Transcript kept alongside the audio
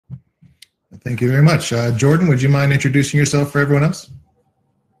Thank you very much. Jordan, would you mind introducing yourself for everyone else?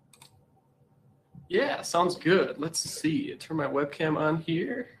 Yeah, sounds good. Let's see. Turn my webcam on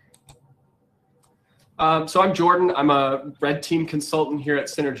here. So I'm Jordan. I'm a red team consultant here at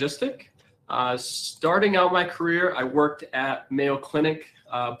Synergistic. Starting out my career, I worked at Mayo Clinic,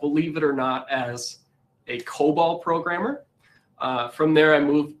 believe it or not, as a COBOL programmer. From there, I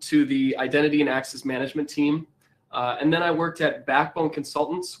moved to the Identity and Access Management team. And then I worked at Backbone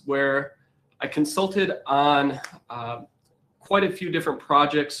Consultants, where I consulted on quite a few different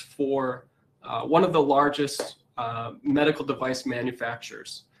projects for one of the largest medical device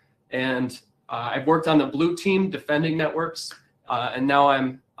manufacturers. And I've worked on the blue team defending networks, and now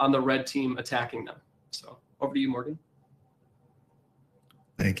I'm on the red team attacking them. So over to you, Morgan.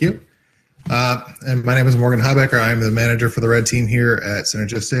 Thank you. And my name is Morgan Habecker. I'm the manager for the red team here at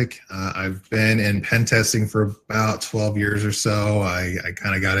Synergistic. I've been in pen testing for about 12 years or so. I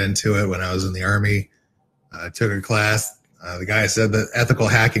kind of got into it when I was in the Army. I took a class. The guy said that ethical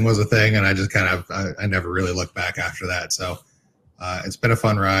hacking was a thing, and I just I never really looked back after that. So it's been a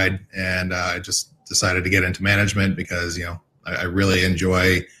fun ride, and I just decided to get into management because, I really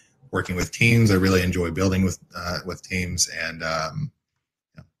enjoy working with teams. I really enjoy building with teams, and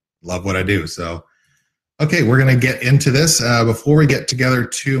love what I do. So, okay, we're going to get into this. Before we get together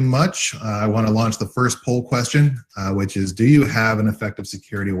too much, I want to launch the first poll question, which is, do you have an effective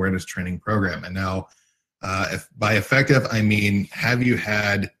security awareness training program? And now, if by effective, I mean, have you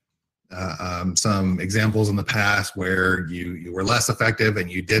had some examples in the past where you were less effective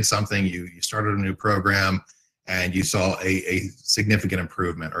and you did something, you started a new program, and you saw a significant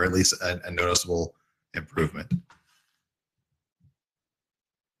improvement, or at least a noticeable improvement?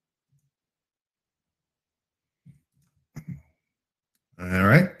 All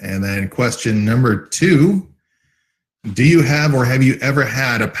right, and then question number 2, do you have or have you ever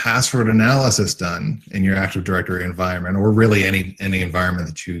had a password analysis done in your Active Directory environment, or really any environment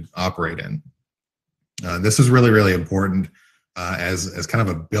that you operate in? This is really, really important as kind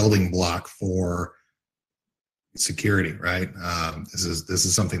of a building block for security, right? This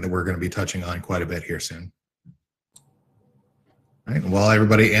is something that we're going to be touching on quite a bit here soon. All right, while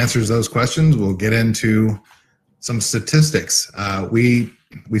everybody answers those questions, we'll get into some statistics. We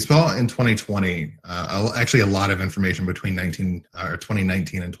saw in 2020, actually a lot of information between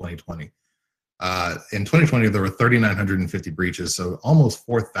 2019 and 2020. In 2020, there were 3,950 breaches, so almost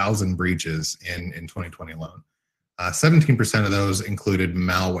 4,000 breaches in 2020 alone. 17% of those included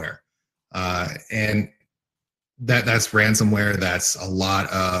malware. And that's ransomware. That's a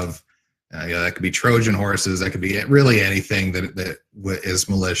lot of, that could be Trojan horses. That could be really anything that is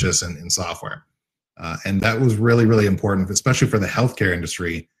malicious in software. And that was really, really important, especially for the healthcare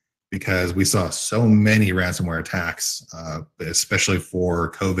industry, because we saw so many ransomware attacks, especially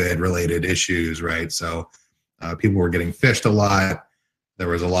for COVID-related issues, right? So people were getting phished a lot. There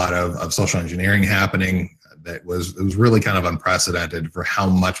was a lot of social engineering happening. It was really kind of unprecedented for how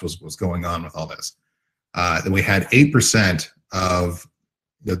much was going on with all this. Then we had 8% of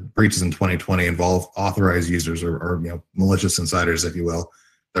the breaches in 2020 involve authorized users or malicious insiders, if you will.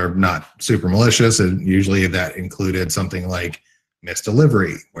 They're not super malicious, and usually that included something like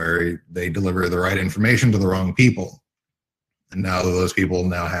misdelivery, where they deliver the right information to the wrong people, and now those people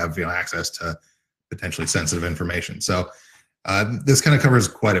have access to potentially sensitive information. So this kind of covers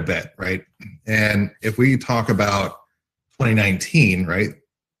quite a bit, right? And if we talk about 2019, right,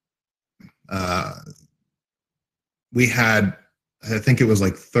 we had, I think it was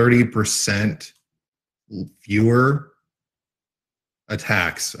like 30% fewer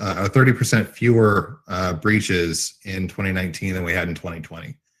attacks, 30% fewer breaches in 2019 than we had in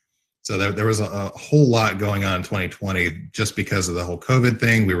 2020. So there was a whole lot going on in 2020 just because of the whole COVID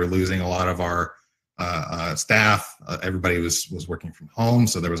thing. We were losing a lot of our staff. Everybody was working from home.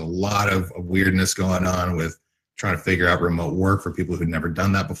 So there was a lot of weirdness going on with trying to figure out remote work for people who'd never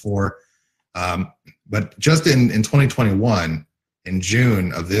done that before. But just in 2021, in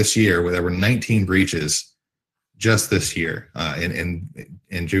June of this year, where there were 19 breaches just this year,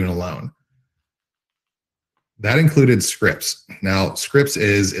 in June alone. That included Scripps. Now, Scripps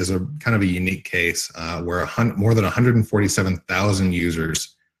is a kind of a unique case where more than 147,000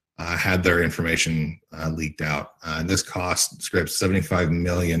 users had their information leaked out. And this cost Scripps $75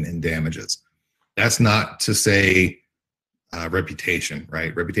 million in damages. That's not to say reputation,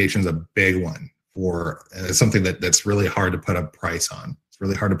 right? Reputation is a big one it's something that's really hard to put a price on. It's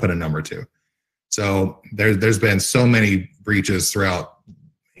really hard to put a number to. So there's been so many breaches throughout,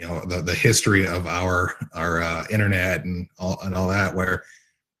 the history of our internet and all that, where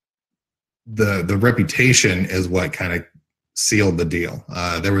the reputation is what kind of sealed the deal.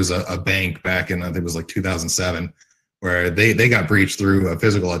 There was a bank back in, I think it was like 2007, where they got breached through a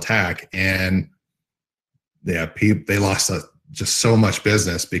physical attack, and yeah, they lost just so much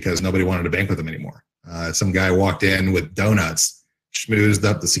business because nobody wanted to bank with them anymore. Some guy walked in with donuts, schmoozed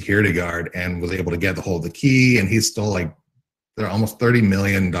up the security guard, and was able to get the hold of the key, and he stole like almost $30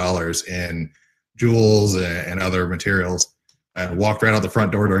 million in jewels and other materials, and walked right out the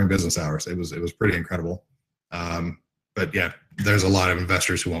front door during business hours. It was pretty incredible. But yeah, there's a lot of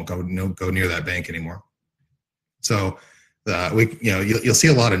investors who won't go near that bank anymore. So you'll see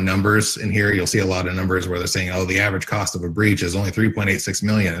a lot of numbers in here. You'll see a lot of numbers where they're saying, oh, the average cost of a breach is only 3.86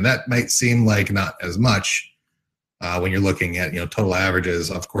 million, and that might seem like not as much when you're looking at total averages.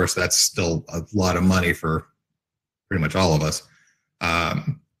 Of course, that's still a lot of money for pretty much all of us,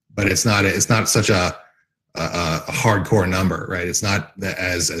 but it's not such a hardcore number, right? It's not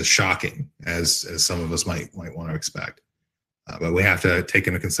as shocking as some of us might want to expect. But we have to take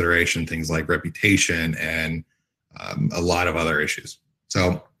into consideration things like reputation and a lot of other issues.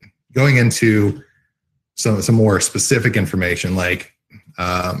 So going into some more specific information, like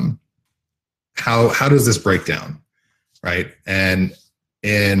how does this break down, right? And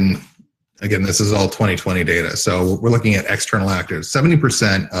again, this is all 2020 data. So we're looking at external actors.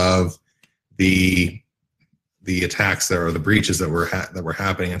 70% of the attacks there, or the breaches that were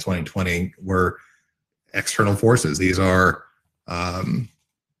happening in 2020, were external forces. These are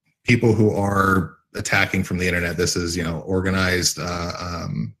people who are attacking from the internet. This is organized.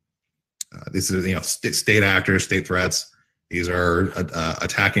 These are state actors, state threats. These are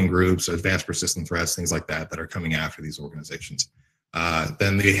attacking groups, advanced persistent threats, things like that are coming after these organizations.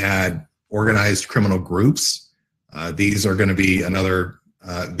 Then they had organized criminal groups. These are going to be another.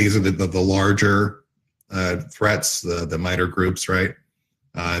 These are the larger threats, the minor groups, right?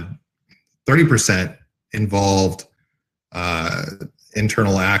 30% involved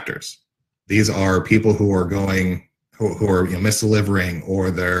internal actors. These are people who are misdelivering,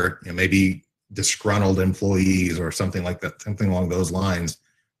 or they're maybe disgruntled employees or something like that, something along those lines,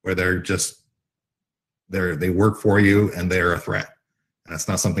 where they work for you and they're a threat. And that's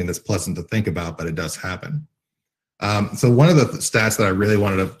not something that's pleasant to think about, but it does happen. So one of the stats that I really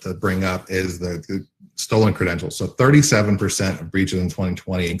wanted to bring up is the stolen credentials. So 37% of breaches in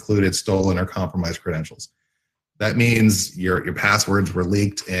 2020 included stolen or compromised credentials. That means your passwords were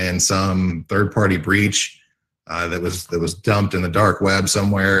leaked in some third-party breach that was dumped in the dark web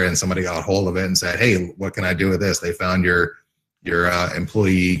somewhere, and somebody got a hold of it and said, "Hey, what can I do with this?" They found your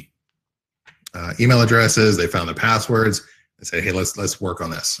employee email addresses. They found the passwords. They say, "Hey, let's work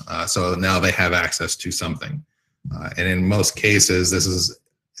on this." So now they have access to something. And in most cases, this is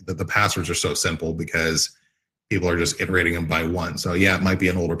that the passwords are so simple because people are just iterating them by one. So yeah, it might be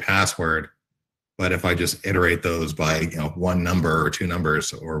an older password, but if I just iterate those by one number or two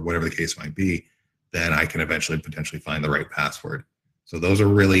numbers or whatever the case might be, then I can eventually potentially find the right password. So those are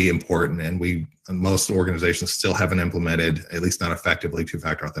really important, and most organizations still haven't implemented, at least not effectively,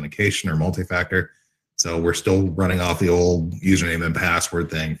 two-factor authentication or multi-factor. So we're still running off the old username and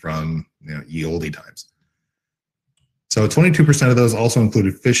password thing from ye olde times. So 22% of those also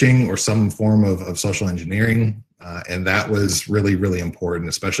included phishing or some form of social engineering. And that was really, really important,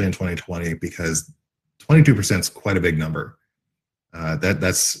 especially in 2020, because 22% is quite a big number.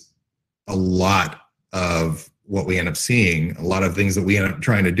 That's a lot of what we end up seeing, a lot of things that we end up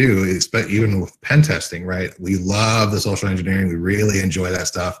trying to do, even with pen testing, right? We love the social engineering. We really enjoy that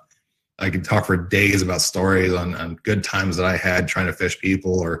stuff. I could talk for days about stories on good times that I had trying to phish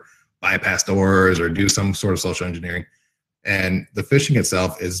people or bypass doors or do some sort of social engineering. And the phishing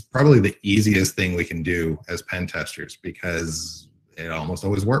itself is probably the easiest thing we can do as pen testers because it almost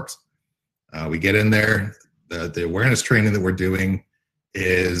always works. We get in there, the awareness training that we're doing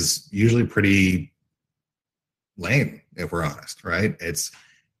is usually pretty lame, if we're honest, right? It's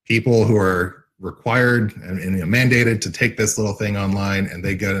people who are required and mandated to take this little thing online, and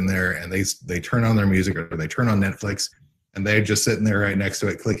they get in there and they turn on their music or they turn on Netflix, and they're just sitting there right next to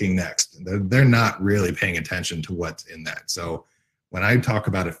it clicking next. They're not really paying attention to what's in that. So when I talk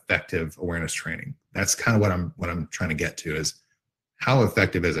about effective awareness training, that's kind of what I'm trying to get to, is how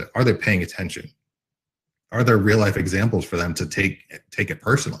effective is it? Are they paying attention? Are there real life examples for them to take it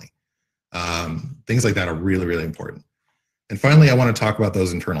personally? Things like that are really, really important. And finally, I want to talk about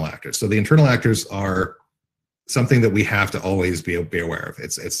those internal actors. So the internal actors are something that we have to always be aware of.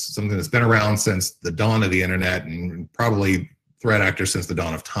 It's something that's been around since the dawn of the internet, and probably threat actors since the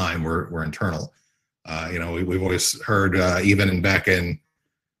dawn of time were internal. We've always heard, even back in,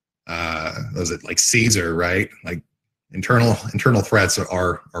 was it like Caesar, right? Like internal threats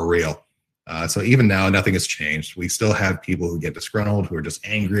are real. So even now, nothing has changed. We still have people who get disgruntled, who are just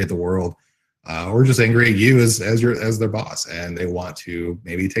angry at the world, or just angry at you as their boss, and they want to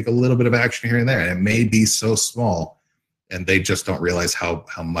maybe take a little bit of action here and there. And it may be so small, and they just don't realize how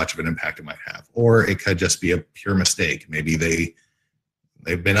much of an impact it might have. Or it could just be a pure mistake. Maybe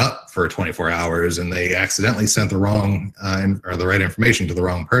they've been up for 24 hours and they accidentally sent the wrong or the right information to the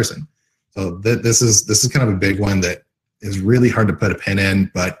wrong person. So this is kind of a big one that is really hard to put a pin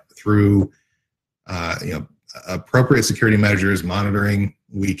in, but through appropriate security measures, monitoring,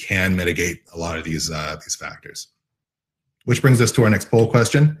 we can mitigate a lot of these factors. Which brings us to our next poll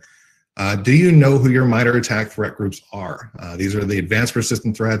question. Do you know who your MITRE ATT&CK threat groups are? These are the advanced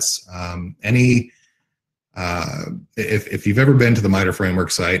persistent threats. If you've ever been to the MITRE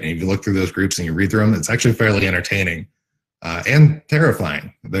framework site and you look through those groups and you read through them, it's actually fairly entertaining and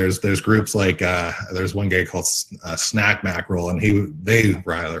terrifying. There's groups like there's one guy called Snack Mackerel, and they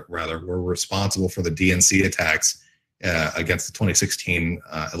were responsible for the DNC attacks against the 2016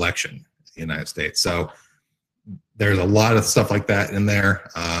 election in the United States. So there's a lot of stuff like that in there,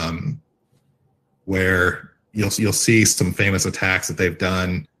 where you'll see some famous attacks that they've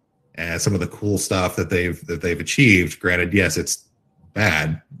done and some of the cool stuff that they've achieved. Granted, yes, it's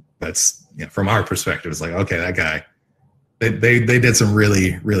bad, but from our perspective, it's like, okay, that guy, they did some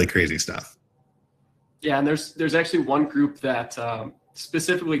really, really crazy stuff. Yeah, and there's actually one group that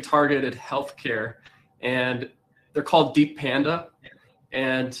specifically targeted healthcare, and they're called Deep Panda,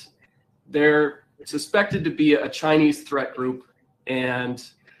 and they're suspected to be a Chinese threat group, and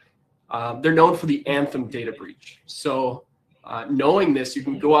they're known for the Anthem data breach. So knowing this, you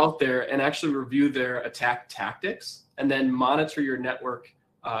can go out there and actually review their attack tactics and then monitor your network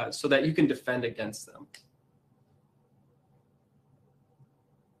so that you can defend against them.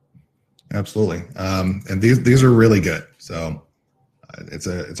 Absolutely. And these are really good. So it's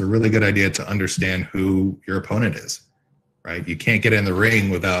a really good idea to understand who your opponent is, right? You can't get in the ring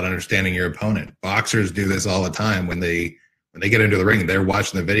without understanding your opponent. Boxers do this all the time. When they get into the ring, they're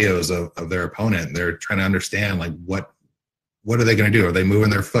watching the videos of their opponent. They're trying to understand, like, what are they going to do? Are they moving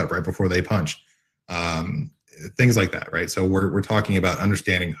their foot right before they punch? Things like that, right? So we're talking about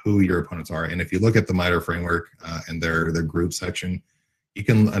understanding who your opponents are. And if you look at the MITRE framework and their group section, you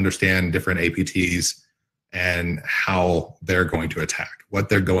can understand different APTs and how they're going to attack, what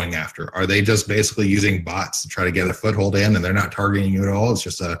they're going after. Are they just basically using bots to try to get a foothold in, and they're not targeting you at all? It's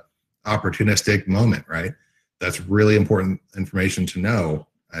just a opportunistic moment, right? That's really important information to know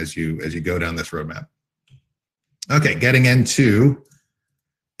as you go down this roadmap. Okay, getting into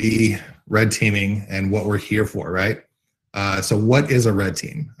the red teaming and what we're here for, right? So what is a red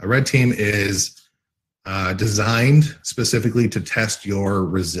team? A red team is designed specifically to test your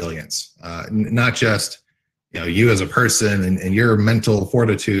resilience, not just you as a person and your mental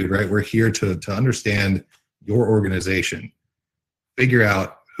fortitude, right? We're here to understand your organization, figure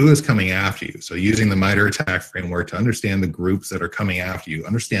out who is coming after you. So using the MITRE ATT&CK framework to understand the groups that are coming after you,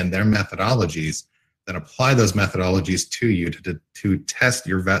 understand their methodologies, then apply those methodologies to you to test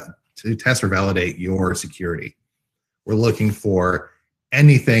or validate your security. We're looking for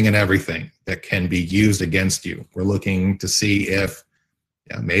anything and everything that can be used against you. We're looking to see if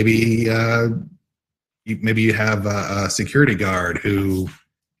maybe you have a security guard who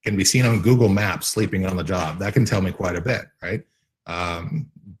can be seen on Google Maps sleeping on the job. That can tell me quite a bit, right?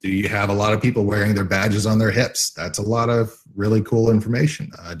 Do you have a lot of people wearing their badges on their hips? That's a lot of really cool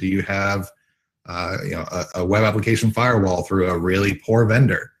information. Do you have a web application firewall through a really poor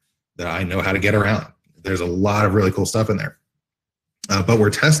vendor that I know how to get around? There's a lot of really cool stuff in there. But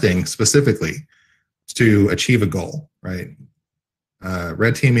we're testing specifically to achieve a goal, right?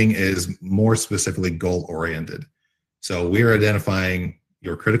 Red teaming is more specifically goal-oriented. So we're identifying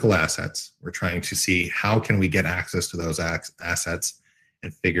your critical assets. We're trying to see how can we get access to those assets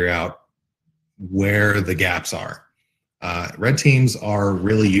and figure out where the gaps are. Red teams are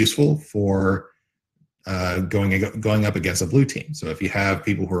really useful for going up against a blue team. So if you have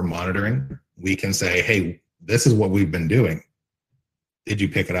people who are monitoring, we can say, hey, this is what we've been doing. Did you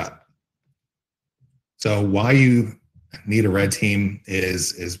pick it up? So why you need a red team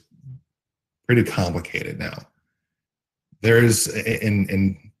is pretty complicated now. There's in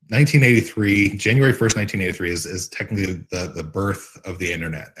 1983, January 1st, 1983 is technically the birth of the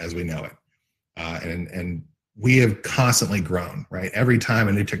internet as we know it. And we have constantly grown, right? Every time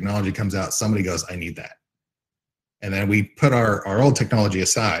a new technology comes out, somebody goes, I need that. And then we put our old technology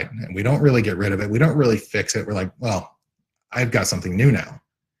aside and we don't really get rid of it. We don't really fix it. We're like, well, I've got something new now.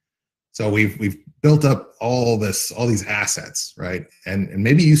 So we've built up all these assets, right? And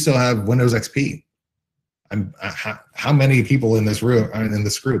maybe you still have Windows XP. how many people in this room, in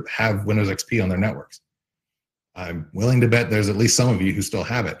this group, have Windows XP on their networks? I'm willing to bet there's at least some of you who still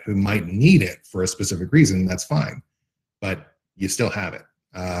have it, who might need it for a specific reason. That's fine, but you still have it.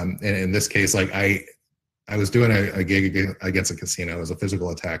 And in this case, like I was doing a gig against a casino. It was a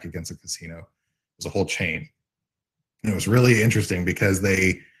physical attack against a casino. It was a whole chain. And it was really interesting because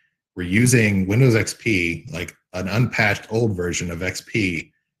they were using Windows XP, like an unpatched old version of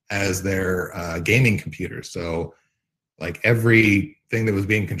XP, as their gaming computer. So like everything that was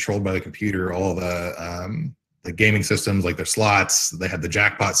being controlled by the computer, all the gaming systems, like their slots, they had the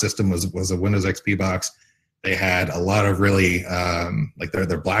jackpot system was a Windows XP box. They had a lot of really like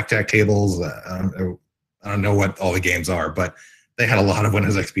their blackjack tables. I don't know what all the games are, but they had a lot of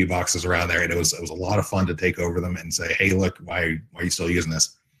Windows XP boxes around there, and it was a lot of fun to take over them and say, hey, look, why are you still using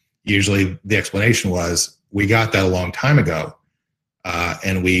this? Usually the explanation was, we got that a long time ago,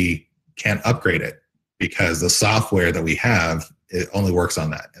 and we can't upgrade it because the software that we have, it only works on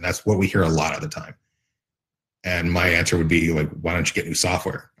that. And that's what we hear a lot of the time. And my answer would be like, why don't you get new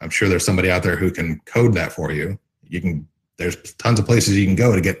software? I'm sure there's somebody out there who can code that for you. There's tons of places you can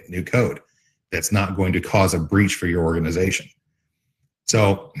go to get new code that's not going to cause a breach for your organization.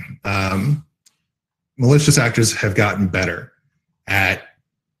 So malicious actors have gotten better at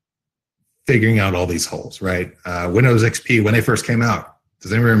figuring out all these holes, right? Windows XP, when they first came out,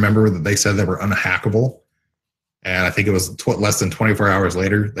 does anyone remember that they said they were unhackable? And I think it was less than 24 hours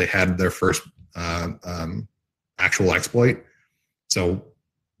later, they had their first actual exploit. So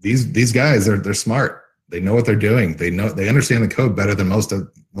these guys, they're smart. They know what they're doing. They understand the code better than most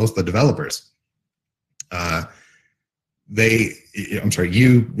of the developers.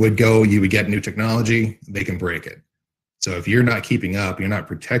 You would get new technology, they can break it. So if you're not keeping up, you're not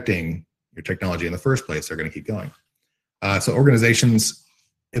protecting your technology in the first place, they're going to keep going. So organizations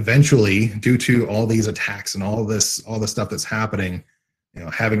eventually, due to all these attacks and all the stuff that's happening,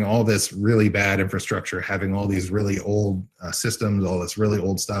 having all this really bad infrastructure, having all these really old systems, all this really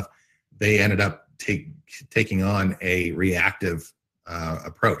old stuff, they ended up taking on a reactive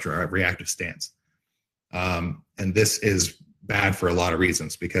approach or a reactive stance. And this is bad for a lot of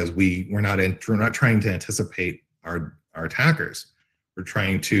reasons, because we're not trying to anticipate our attackers. We're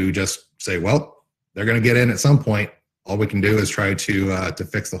trying to just say, well, they're going to get in at some point. All we can do is try to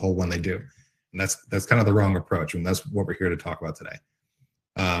fix the hole when they do. And that's kind of the wrong approach. And that's what we're here to talk about today.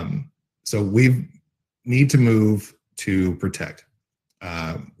 So we need to move to protect.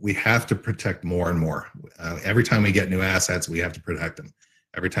 We have to protect more and more. Every time we get new assets, we have to protect them.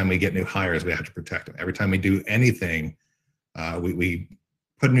 Every time we get new hires, we have to protect them. Every time we do anything, we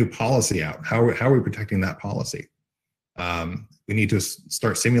put a new policy out. How are we protecting that policy? We need to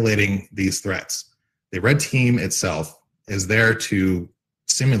start simulating these threats. The red team itself is there to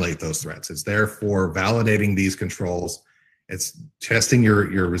simulate those threats. It's there for validating these controls. It's testing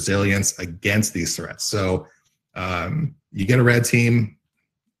your resilience against these threats. So you get a red team,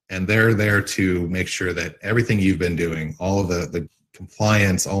 and they're there to make sure that everything you've been doing, all of the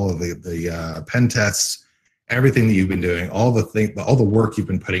compliance, all of the pen tests, everything that you've been doing, all the work you've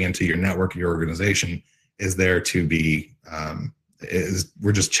been putting into your network, your organization, is there to be.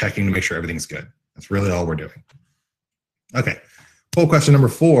 We're just checking to make sure everything's good. That's really all we're doing. Okay, poll question number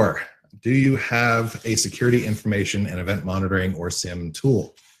 4. Do you have a security information and event monitoring or SIM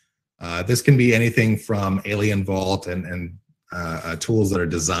tool? This can be anything from Alien Vault and tools that are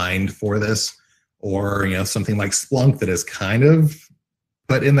designed for this, or something like Splunk that is kind of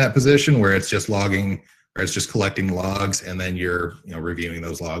put in that position where it's just logging, or it's just collecting logs, and then you're reviewing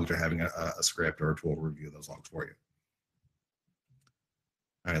those logs, or having a script or a tool to review those logs for you.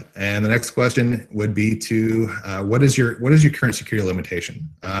 All right, and the next question would be to what is your current security limitation?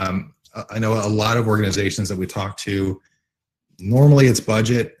 I know a lot of organizations that we talk to, normally it's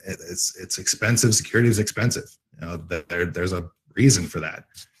budget, it's expensive. Security is expensive. There's a reason for that.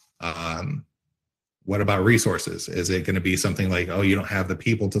 What about resources? Is it going to be something like, oh, you don't have the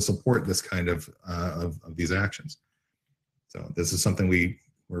people to support this kind of these actions? So this is something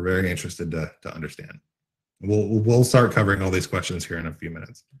we're very interested to understand. We'll start covering all these questions here in a few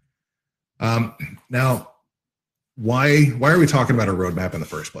minutes. Now, why are we talking about a roadmap in the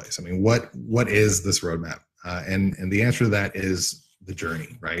first place? I mean, what is this roadmap? And the answer to that is the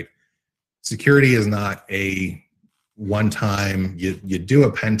journey, right? Security is not a one-time, you do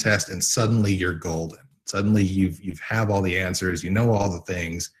a pen test and suddenly you're golden. Suddenly you have all the answers, all the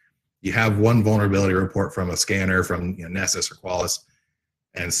things. You have one vulnerability report from a scanner from Nessus or Qualys,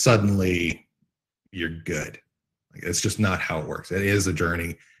 and suddenly you're good. It's just not how it works. It is a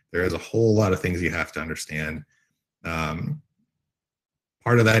journey. There is a whole lot of things you have to understand.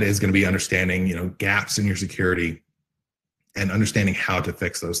 Part of that is going to be understanding, gaps in your security and understanding how to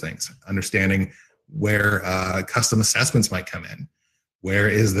fix those things, understanding where custom assessments might come in, what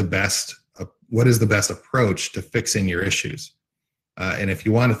is the best approach to fixing your issues. And if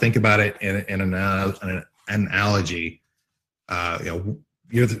you want to think about it in an analogy,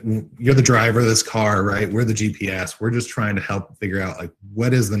 you're the driver of this car, right? We're the GPS. We're just trying to help figure out, like,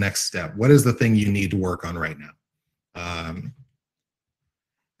 what is the next step? What is the thing you need to work on right now?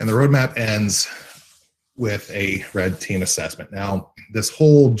 And the roadmap ends with a red team assessment. Now, this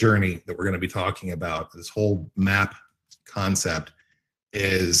whole journey that we're going to be talking about, this whole map concept,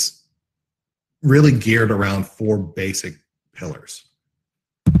 is really geared around 4 basic pillars.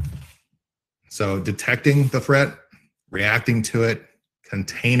 So detecting the threat, reacting to it,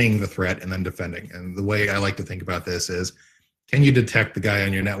 containing the threat, and then defending. And the way I like to think about this is, can you detect the guy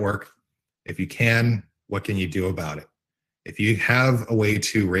on your network? If you can, what can you do about it? If you have a way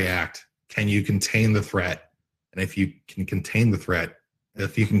to react, can you contain the threat? And if you can contain the threat,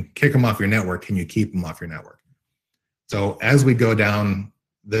 if you can kick them off your network, can you keep them off your network? So as we go down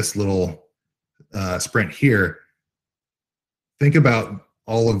this little sprint here, think about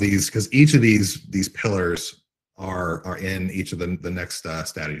all of these, because each of these pillars are in each of the next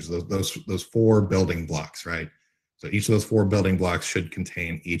strategies. Those 4 building blocks, right? So each of those 4 building blocks should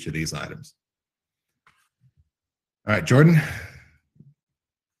contain each of these items. All right, Jordan.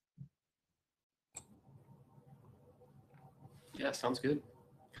 Yeah, sounds good.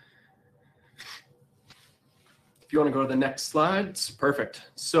 If you want to go to the next slide, it's perfect.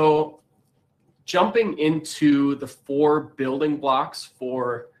 So jumping into the 4 building blocks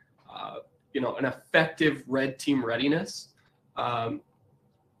for an effective red team readiness,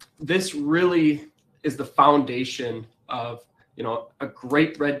 this really is the foundation of a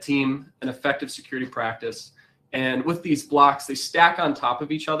great red team, an effective security practice. And with these blocks, they stack on top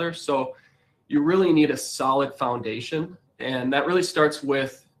of each other. So you really need a solid foundation. And that really starts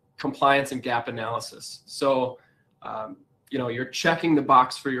with compliance and gap analysis. So, you're checking the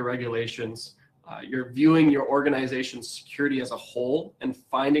box for your regulations. You're viewing your organization's security as a whole and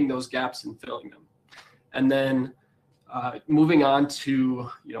finding those gaps and filling them. And then moving on to,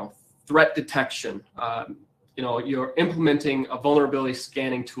 threat detection. You're implementing a vulnerability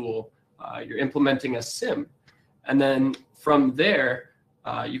scanning tool. You're implementing a SIM. And then from there,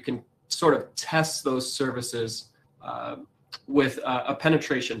 you can sort of test those services with a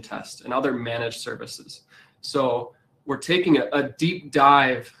penetration test and other managed services. So we're taking a deep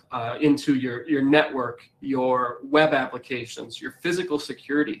dive into your network, your web applications, your physical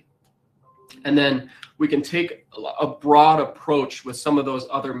security. And then we can take a broad approach with some of those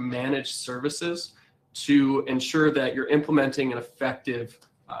other managed services to ensure that you're implementing an effective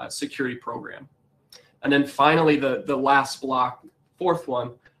security program. And then finally, the last block, 4th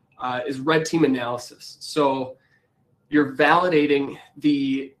one, is red team analysis. So you're validating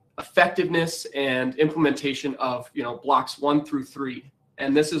the effectiveness and implementation of blocks 1 through 3.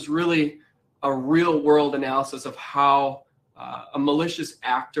 And this is really a real world analysis of how a malicious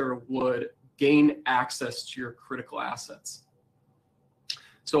actor would gain access to your critical assets.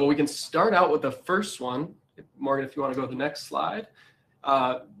 So we can start out with the first one. Morgan, if you want to go to the next slide.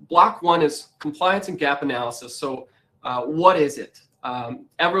 Block 1 is compliance and gap analysis. So what is it?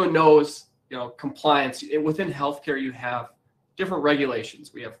 Everyone knows, compliance. Within healthcare, you have different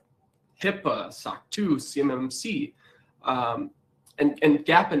regulations. We have HIPAA, SOC 2, CMMC, and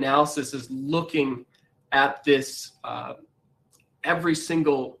gap analysis is looking at this every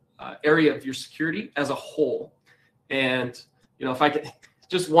single area of your security as a whole. And if I could,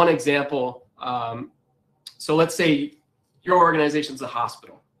 just one example. So let's say your organization's a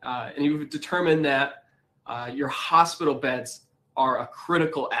hospital, and you've determined that your hospital beds are a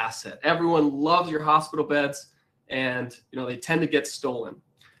critical asset. Everyone loves your hospital beds, and they tend to get stolen.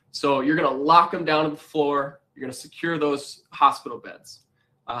 So you're going to lock them down to the floor. You're going to secure those hospital beds.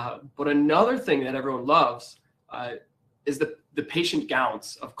 But another thing that everyone loves is the patient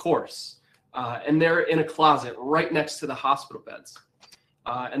gowns, of course. And they're in a closet right next to the hospital beds.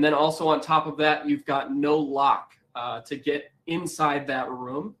 And then also on top of that, you've got no lock to get inside that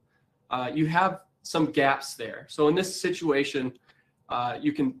room. You have some gaps there. So in this situation,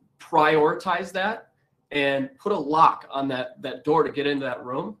 you can prioritize that and put a lock on that door to get into that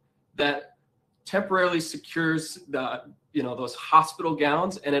room that temporarily secures those hospital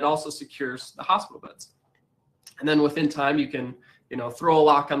gowns, and it also secures the hospital beds. And then within time, you can throw a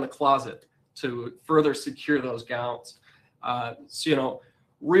lock on the closet to further secure those gowns.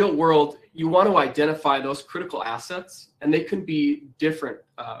 Real world, you want to identify those critical assets, and they can be different,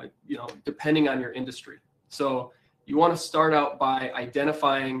 depending on your industry. So you want to start out by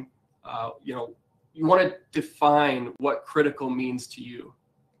identifying, you want to define what critical means to you.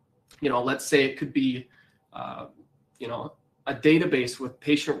 Let's say it could be, a database with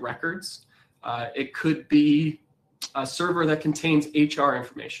patient records. It could be a server that contains HR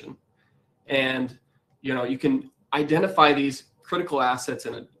information. And, you can identify these critical assets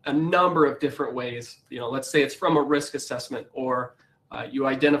in a number of different ways. Let's say it's from a risk assessment, or you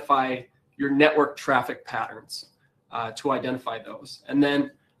identify your network traffic patterns to identify those. And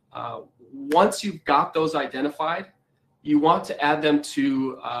then once you've got those identified, you want to add them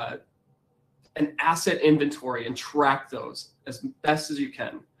to an asset inventory and track those as best as you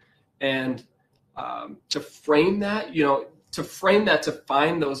can. And to frame that, to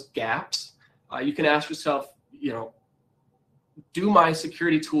find those gaps, you can ask yourself, do my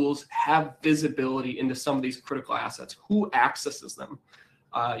security tools have visibility into some of these critical assets? Who accesses them?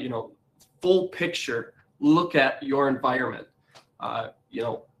 Full picture, look at your environment. Are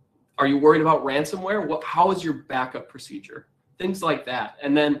you worried about ransomware? How is your backup procedure? Things like that.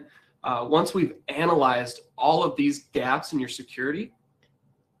 And then once we've analyzed all of these gaps in your security,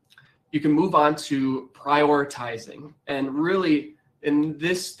 you can move on to prioritizing. And really, in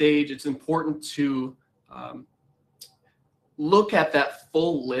this stage, it's important to look at that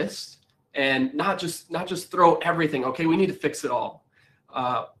full list and not just throw everything. Okay, we need to fix it all.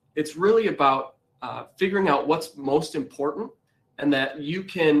 It's really about figuring out what's most important, and that you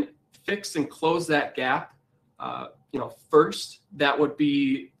can fix and close that gap. First, that would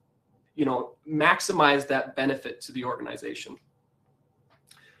be, maximize that benefit to the organization.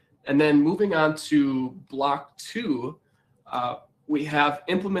 And then moving on to block 2, we have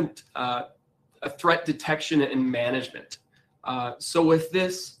implement a threat detection and management. So with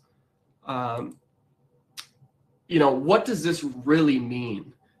this, what does this really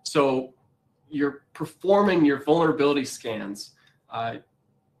mean? So you're performing your vulnerability scans.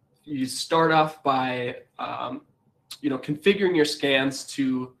 You start off by, configuring your scans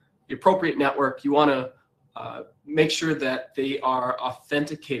to the appropriate network. You want to make sure that they are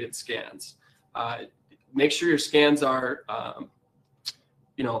authenticated scans. Make sure your scans are,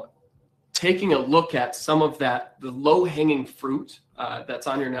 taking a look at some of the low-hanging fruit that's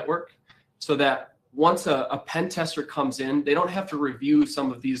on your network, so that once a pen tester comes in, they don't have to review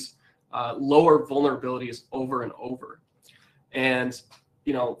some of these lower vulnerabilities over and over. And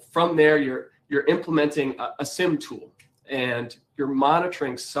from there, you're implementing a SIM tool, and you're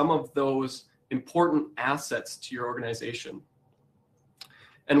monitoring some of those important assets to your organization.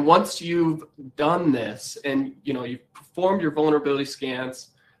 And once you've done this, and you've performed your vulnerability scans,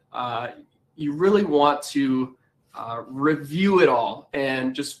 you really want to review it all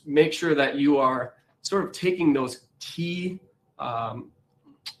and just make sure that you are sort of taking those key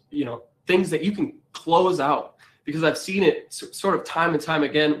things that you can close out. Because I've seen it sort of time and time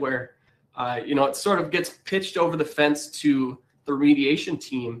again where it sort of gets pitched over the fence to the remediation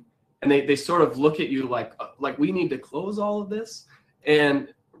team, and they sort of look at you like we need to close all of this.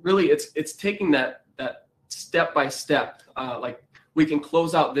 And really, it's taking that step by step. Like, we can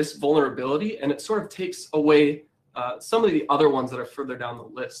close out this vulnerability, and it sort of takes away some of the other ones that are further down the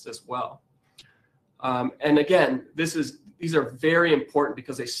list as well. And again, these are very important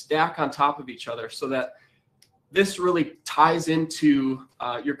because they stack on top of each other, so that this really ties into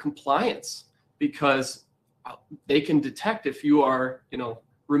your compliance, because they can detect if you are,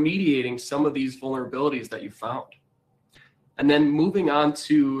 remediating some of these vulnerabilities that you found. And then moving on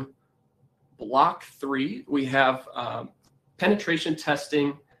to block 3, we have penetration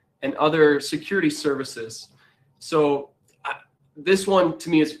testing and other security services. So this one to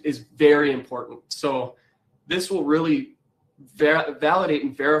me is very important. So this will really validate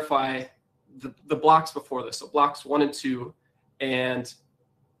and verify the blocks before this, so blocks 1 and 2. And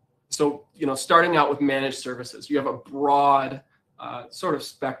so, starting out with managed services, you have a broad sort of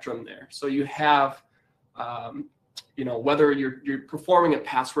spectrum there. So you have, whether you're performing a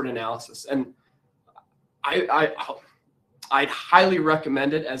password analysis, and I'd highly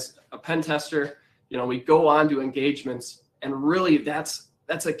recommend it as a pen tester. We go on to engagements, and really that's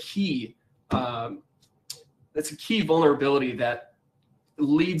a key vulnerability that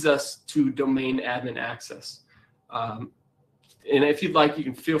leads us to domain admin access. And if you'd like, you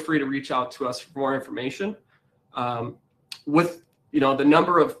can feel free to reach out to us for more information. With the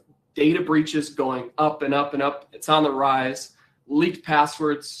number of data breaches going up and up and up, it's on the rise. Leaked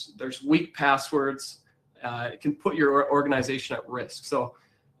passwords, there's weak passwords. It can put your organization at risk. So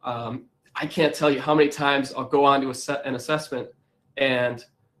I can't tell you how many times I'll go on to an assessment, and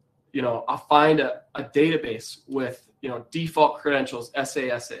I'll find a database with default credentials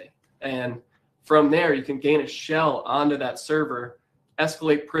SASA, and from there, you can gain a shell onto that server,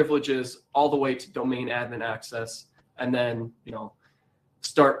 escalate privileges all the way to domain admin access, and then,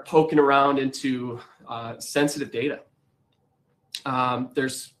 start poking around into sensitive data.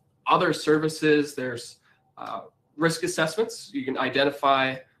 There's other services. There's risk assessments. You can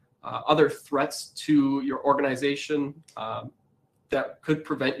identify other threats to your organization that could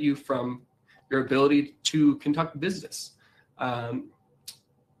prevent you from your ability to conduct business.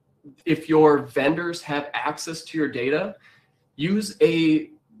 If your vendors have access to your data, use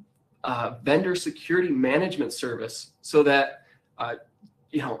a vendor security management service so that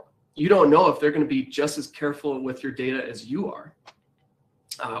you don't know if they're going to be just as careful with your data as you are.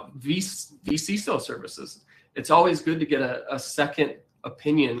 vCISO services. It's always good to get a second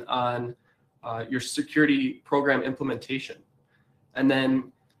opinion on your security program implementation. And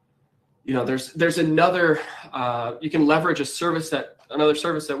then, there's another, you can leverage another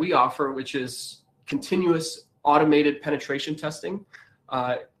service that we offer, which is continuous automated penetration testing.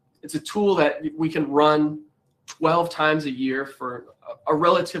 It's a tool that we can run 12 times a year for a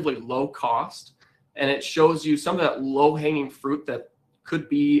relatively low cost. And it shows you some of that low-hanging fruit that could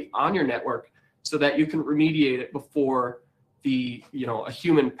be on your network so that you can remediate it before a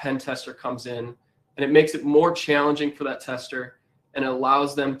human pen tester comes in. And it makes it more challenging for that tester, and it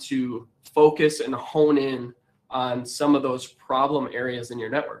allows them to focus and hone in on some of those problem areas in your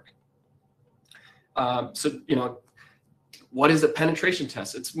network. What is a penetration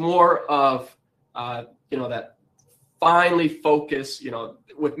test? It's more of, that finely focused,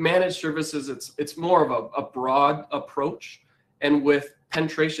 with managed services, it's more of a broad approach. And with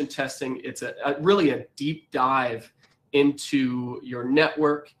penetration testing, it's really a deep dive into your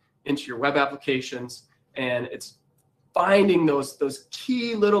network, into your web applications, and it's finding those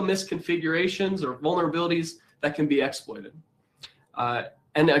key little misconfigurations or vulnerabilities that can be exploited.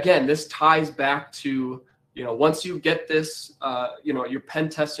 And again, this ties back to, once you get this, your pen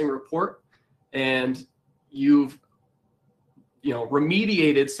testing report, and you've,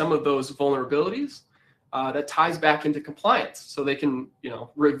 remediated some of those vulnerabilities, that ties back into compliance, so they can,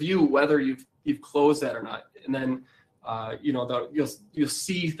 review whether you've closed that or not. And then, you'll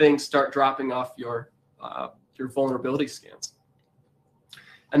see things start dropping off your vulnerability scans.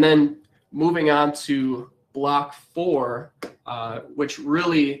 And then moving on to block 4, which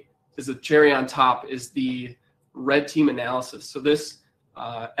really is a cherry on top, is the red team analysis. So this,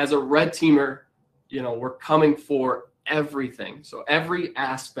 as a red teamer, we're coming for everything. So every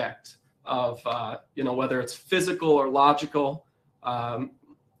aspect of, whether it's physical or logical,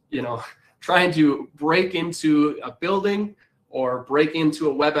 trying to break into a building or break into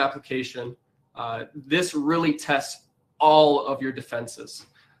a web application, this really tests all of your defenses.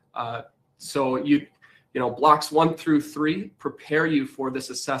 So blocks 1 through 3 prepare you for this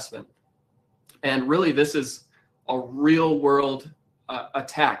assessment. And really, this is a real world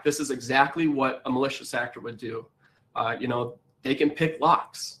attack. This is exactly what a malicious actor would do. They can pick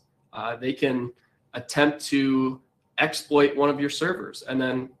locks. They can attempt to exploit one of your servers and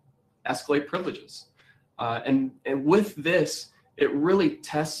then escalate privileges. And with this, it really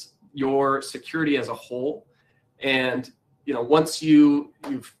tests your security as a whole. And once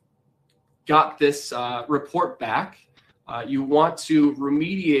you've got this report back, you want to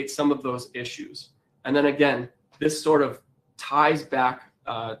remediate some of those issues. And then again, this sort of ties back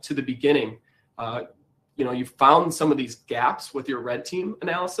to the beginning. You've found some of these gaps with your red team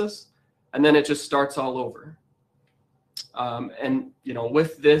analysis, and then it just starts all over. And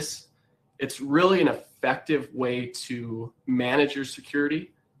with this, it's really an effective way to manage your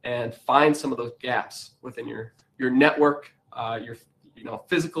security and find some of those gaps within your network, your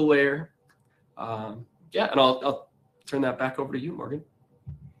physical layer. And I'll turn that back over to you, Morgan.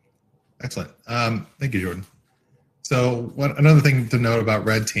 Excellent. Thank you, Jordan. So another thing to note about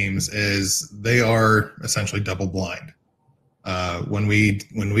red teams is they are essentially double blind. When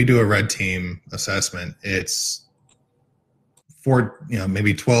we do a red team assessment, it's for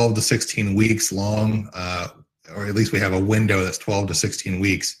maybe 12 to 16 weeks long, or at least we have a window that's 12 to 16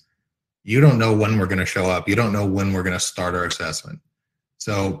 weeks. You don't know when we're going to show up. You don't know when we're going to start our assessment.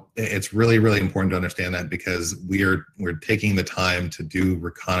 So it's really, really important to understand that, because we're taking the time to do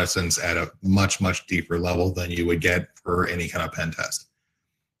reconnaissance at a much, much deeper level than you would get for any kind of pen test.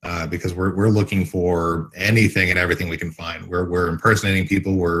 Because we're looking for anything and everything we can find. We're impersonating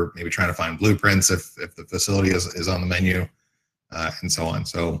people. We're maybe trying to find blueprints if the facility is on the menu, and so on.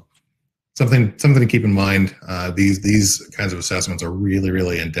 So something to keep in mind. These kinds of assessments are really,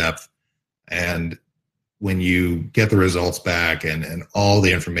 really in depth, and when you get the results back and all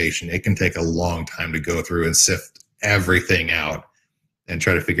the information, it can take a long time to go through and sift everything out and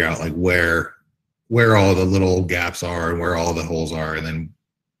try to figure out like where where all the little gaps are and where all the holes are, and then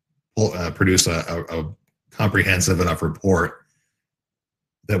produce a comprehensive enough report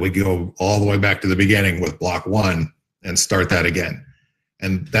that we go all the way back to the beginning with block 1 and start that again.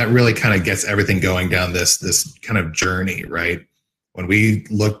 And that really kind of gets everything going down this kind of journey, right? When we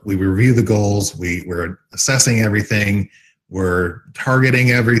review the goals, we're assessing everything, we're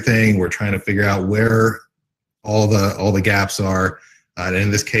targeting everything, we're trying to figure out where all the gaps are. And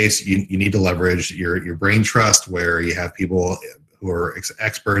in this case, you need to leverage your brain trust, where you have people who are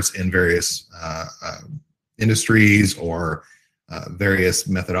experts in various industries or various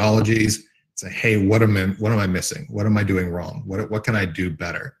methodologies. Say, hey, what am I missing? What am I doing wrong? What can I do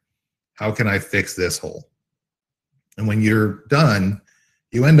better? How can I fix this hole? And when you're done,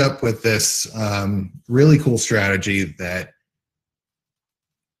 you end up with this really cool strategy that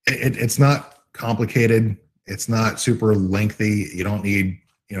it's not complicated. It's not super lengthy. You don't need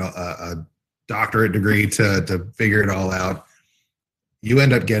a doctorate degree to figure it all out. You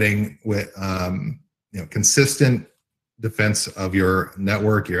end up getting with consistent defense of your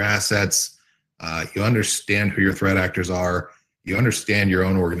network, your assets. You understand who your threat actors are. You understand your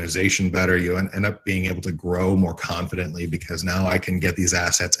own organization better. You end up being able to grow more confidently, because now I can get these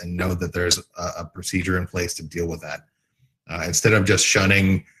assets and know that there's a procedure in place to deal with that. Instead of just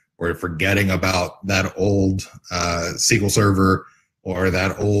shunning or forgetting about that old SQL server or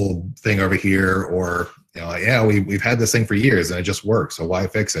that old thing over here, or we've had this thing for years and it just works, so why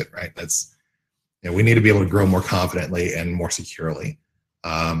fix it, right? That's we need to be able to grow more confidently and more securely.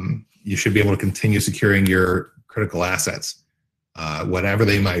 You should be able to continue securing your critical assets, whatever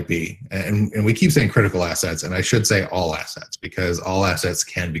they might be. And we keep saying critical assets, and I should say all assets, because all assets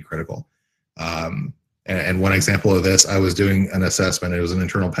can be critical. And one example of this, I was doing an assessment. It was an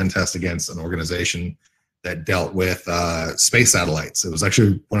internal pen test against an organization that dealt with space satellites. It was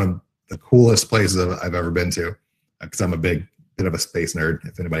actually one of the coolest places I've ever been to, because I'm a bit of a space nerd,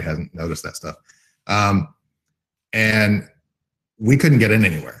 if anybody hasn't noticed that stuff. And we couldn't get in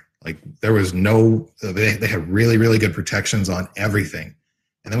anywhere. Like, there was they had really, really good protections on everything.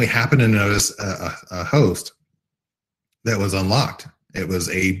 And then we happened to notice a host that was unlocked. It was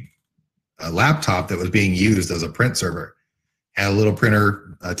a laptop that was being used as a print server, had a little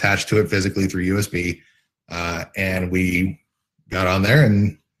printer attached to it physically through USB. And we got on there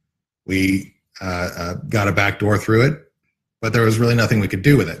and we got a back door through it, but there was really nothing we could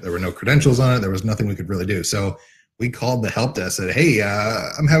do with it. There were no credentials on it. There was nothing we could really do. So we called the help desk, said, hey,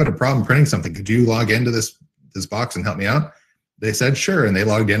 I'm having a problem printing something. Could you log into this box and help me out? They said, sure. And they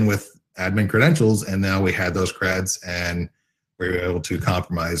logged in with admin credentials. And now we had those creds, and we were able to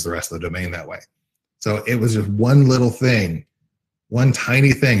compromise the rest of the domain that way. So it was just one little thing, one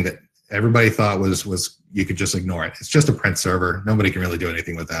tiny thing that everybody thought was you could just ignore it. It's just a print server. Nobody can really do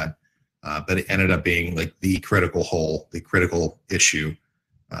anything with that. But it ended up being like the critical hole, the critical issue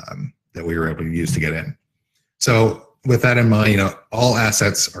that we were able to use to get in. So with that in mind, all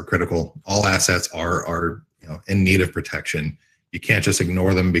assets are critical. All assets are in need of protection. You can't just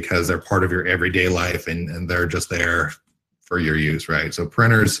ignore them because they're part of your everyday life and they're just there for your use, right? So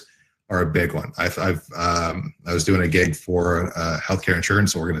printers are a big one. I was doing a gig for a healthcare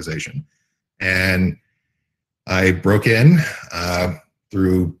insurance organization, and I broke in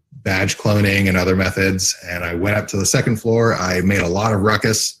through badge cloning and other methods, and I went up to the second floor. I made a lot of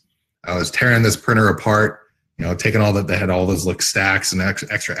ruckus. I was tearing this printer apart, taking all that. They had all those stacks and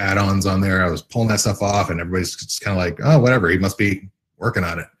extra add-ons on there. I was pulling that stuff off, and everybody's just kind of like, oh, whatever, he must be working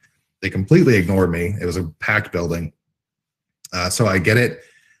on it. They completely ignored me. It was a packed building. So I get it.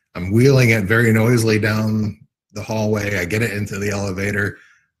 I'm wheeling it very noisily down the hallway. I get it into the elevator,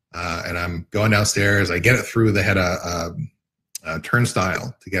 and I'm going downstairs. I get it through. They had a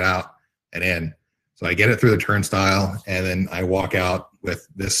turnstile to get out and in. So I get it through the turnstile, and then I walk out with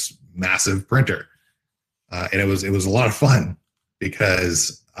this massive printer. And it was a lot of fun,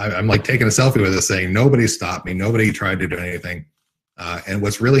 because I'm like taking a selfie with this thing. Nobody stopped me. Nobody tried to do anything. And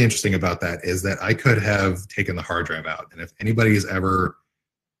what's really interesting about that is that I could have taken the hard drive out. And if anybody's ever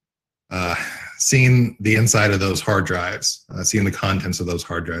seen the inside of those hard drives, seen the contents of those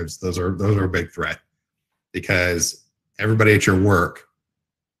hard drives, those are a big threat, because everybody at your work,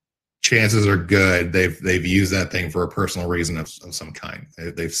 chances are good they've used that thing for a personal reason of some kind.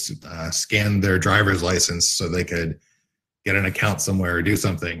 They've scanned their driver's license so they could get an account somewhere or do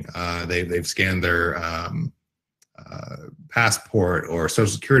something. They've scanned their passport or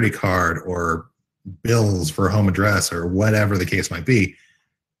social security card or bills for home address or whatever the case might be.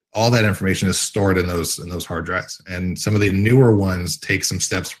 All that information is stored in those hard drives. And some of the newer ones take some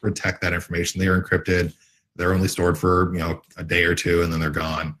steps to protect that information. They are encrypted. They're only stored for a day or two, and then they're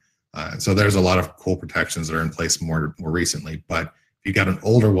gone. So there's a lot of cool protections that are in place more recently. But if you got an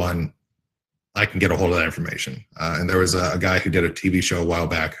older one, I can get a hold of that information. And there was a guy who did a TV show a while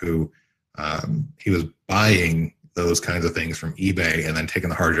back who he was buying those kinds of things from eBay and then taking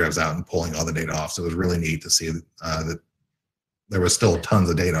the hard drives out and pulling all the data off. So it was really neat to see that there was still tons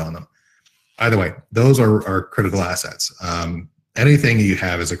of data on them. Either way, those are critical assets. Anything you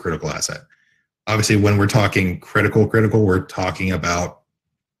have is a critical asset. Obviously, when we're talking critical, we're talking about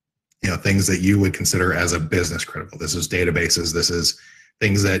things that you would consider as a business critical. This is databases. This is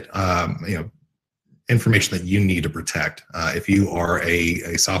things that information that you need to protect. If you are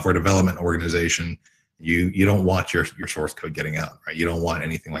a software development organization, you don't want your source code getting out, right? You don't want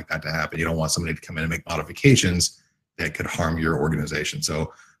anything like that to happen. You don't want somebody to come in and make modifications that could harm your organization. So,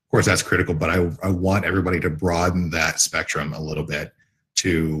 of course, that's critical, but I want everybody to broaden that spectrum a little bit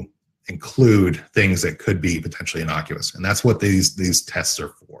to include things that could be potentially innocuous. And that's what these tests are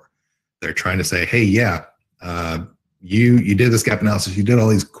for. They're trying to say, hey, yeah, you did this gap analysis, you did all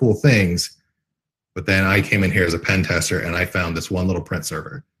these cool things, but then I came in here as a pen tester and I found this one little print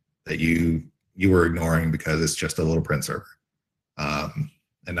server that you were ignoring because it's just a little print server.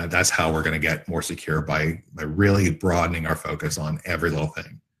 And that's how we're going to get more secure by really broadening our focus on every little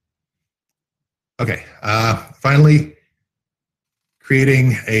thing. Okay, finally,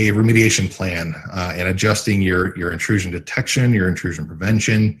 creating a remediation plan and adjusting your intrusion detection, your intrusion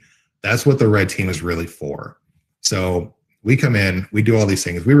prevention. That's what the red team is really for. So we come in, we do all these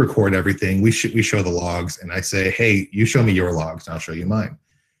things, we record everything, we show the logs, and I say, hey, you show me your logs, and I'll show you mine.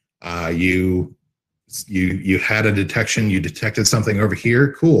 You had a detection, you detected something over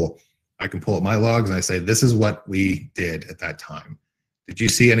here, cool. I can pull up my logs and I say, this is what we did at that time. Did you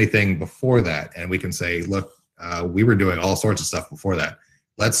see anything before that? And we can say, look, we were doing all sorts of stuff before that.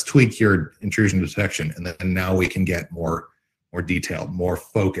 Let's tweak your intrusion detection, and then now we can get more detailed, more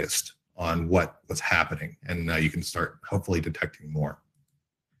focused on what's happening, and you can start hopefully detecting more.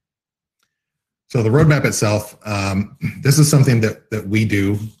 So the roadmap itself, this is something that we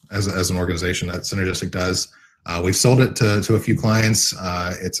do as an organization, that Synergistic does. We've sold it to a few clients.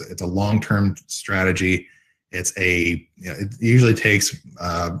 It's a long-term strategy. It usually takes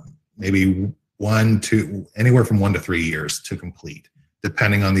maybe anywhere from 1 to 3 years to complete,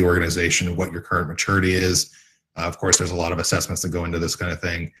 depending on the organization and what your current maturity is. Of course, there's a lot of assessments that go into this kind of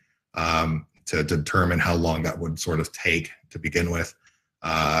thing to determine how long that would sort of take to begin with.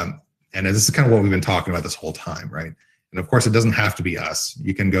 And this is kind of what we've been talking about this whole time, right? And of course, it doesn't have to be us.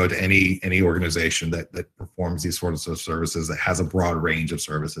 You can go to any organization that performs these sorts of services, that has a broad range of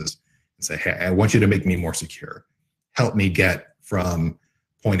services, and say, hey, I want you to make me more secure. Help me get from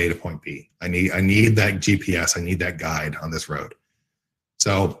point A to point B. I need that GPS. I need that guide on this road.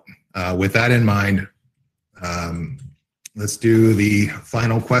 So with that in mind, let's do the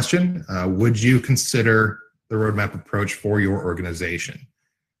final question. Would you consider the roadmap approach for your organization?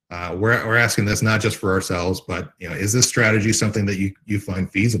 We're asking this not just for ourselves, but is this strategy something that you find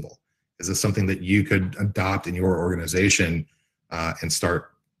feasible? Is this something that you could adopt in your organization and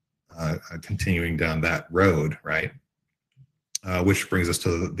start continuing down that road, right? Which brings us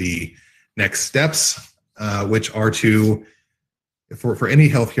to the next steps, which are for any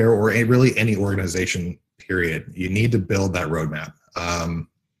healthcare or really any organization, period, you need to build that roadmap.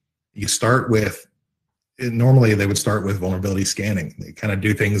 You start with, normally they would start with vulnerability scanning. They kind of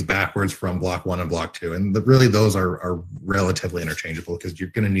do things backwards from block 1 and block 2. And really those are relatively interchangeable because you're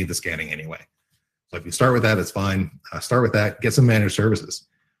going to need the scanning anyway. So if you start with that, it's fine. Start with that, get some managed services.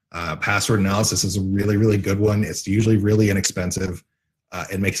 Password analysis is a really, really good one. It's usually really inexpensive.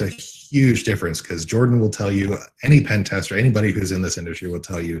 It makes a huge difference because Jordan will tell you, any pen tester, anybody who's in this industry will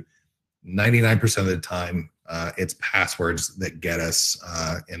tell you 99% of the time, it's passwords that get us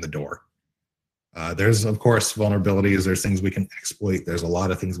in the door. There's, of course, vulnerabilities. There's things we can exploit. There's a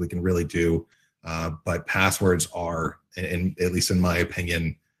lot of things we can really do. But passwords are, at least in my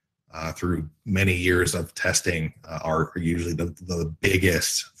opinion, through many years of testing, are usually the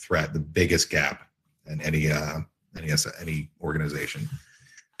biggest threat, the biggest gap in any organization.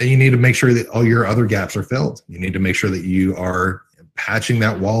 Then you need to make sure that all your other gaps are filled. You need to make sure that you are patching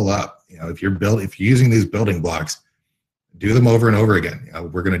that wall up. If you're using these building blocks, do them over and over again.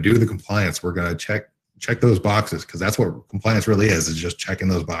 We're going to do the compliance. We're going to check those boxes, because that's what compliance really is just checking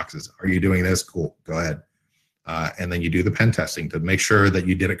those boxes. Are you doing this? Cool, go ahead. And then you do the pen testing to make sure that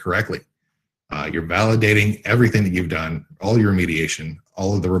you did it correctly. You're validating everything that you've done, all your remediation,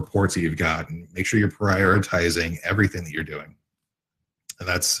 all of the reports that you've got, and make sure you're prioritizing everything that you're doing. And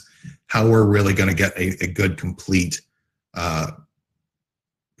that's how we're really going to get a good, complete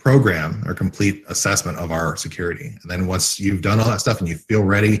program or complete assessment of our security. And then once you've done all that stuff and you feel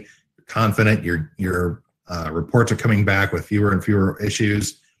ready, confident, your reports are coming back with fewer and fewer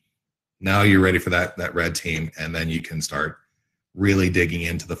issues. Now you're ready for that red team, and then you can start really digging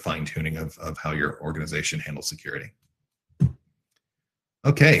into the fine tuning of how your organization handles security.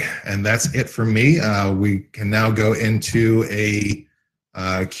 Okay, and that's it for me. We can now go into a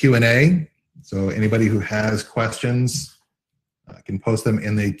Q&A. So anybody who has questions can post them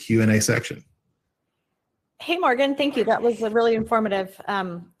in the Q&A section. Hey, Morgan, thank you. That was really informative,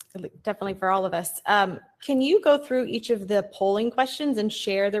 definitely for all of us. Can you go through each of the polling questions and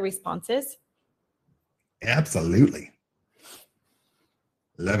share the responses? Absolutely.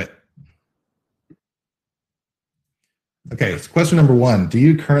 Love it. Okay, so question number 1. Do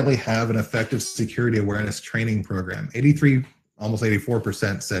you currently have an effective security awareness training program? 83, almost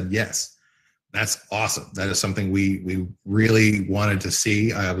 84% said yes. That's awesome. That is something we really wanted to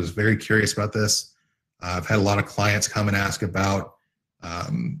see. I was very curious about this. I've had a lot of clients come and ask about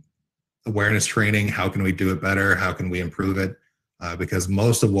awareness training. How can we do it better? How can we improve it? Because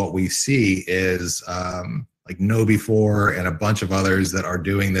most of what we see is like KnowBe4 and a bunch of others that are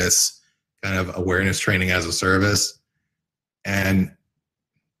doing this kind of awareness training as a service. And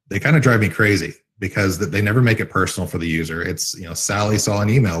they kind of drive me crazy because they never make it personal for the user. It's, you know, Sally saw an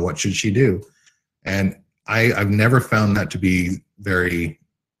email, what should she do? And I've never found that to be very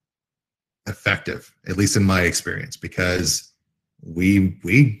effective, at least in my experience, because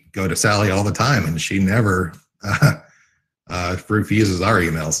we go to Sally all the time and she never refuses our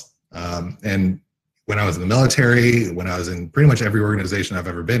emails. And when I was in the military, when I was in pretty much every organization I've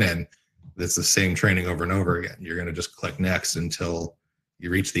ever been in, it's the same training over and over again. You're going to just click next until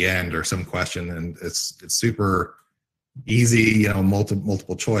you reach the end or some question, and it's super easy, you know,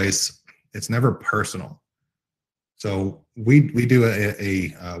 multiple choice. It's never personal. So we do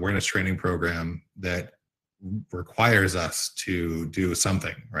a awareness training program that requires us to do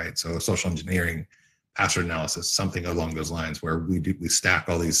something, right? So social engineering, password analysis, something along those lines, where we stack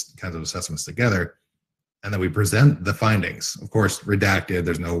all these kinds of assessments together, and then we present the findings. Of course, redacted.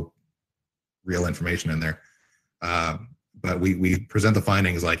 There's no real information in there. But we present the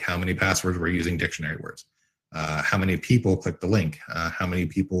findings, like how many passwords were using dictionary words, how many people clicked the link, how many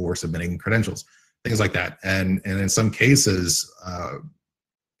people were submitting credentials, things like that. And in some cases,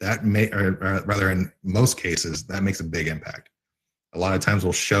 that may, or rather in most cases, that makes a big impact. A lot of times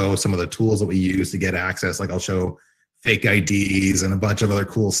we'll show some of the tools that we use to get access. Like I'll show fake IDs and a bunch of other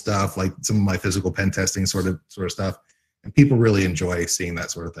cool stuff, like some of my physical pen testing sort of stuff. And people really enjoy seeing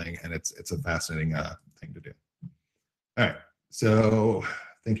that sort of thing, and it's a fascinating thing to do. All right, so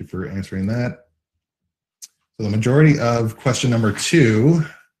thank you for answering that. So the majority of question number 2,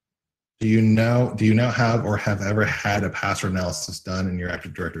 do you now have or have ever had a password analysis done in your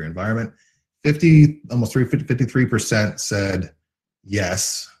Active Directory environment? 53% said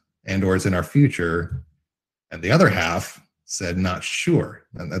yes, and or it's in our future, and the other half said not sure.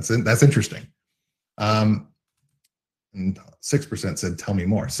 And that's interesting. And 6% said, tell me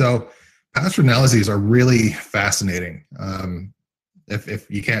more. So password analyses are really fascinating. If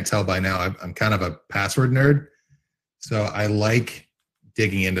you can't tell by now, I'm kind of a password nerd. So I like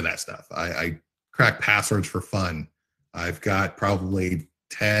digging into that stuff. I crack passwords for fun. I've got probably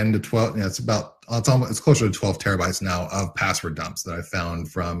 10 to 12, you know, it's closer to 12 terabytes now of password dumps that I've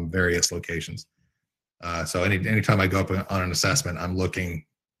found from various locations. So anytime I go up on an assessment, I'm looking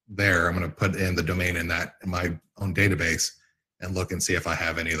there. I'm going to put in the domain in my own database and look and see if I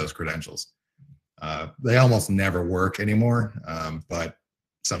have any of those credentials. They almost never work anymore, but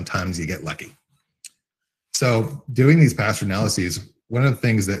sometimes you get lucky. So doing these password analyses, one of the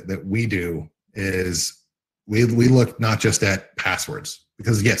things that we do is we look not just at passwords,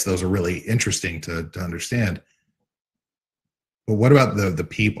 because yes, those are really interesting to understand, but what about the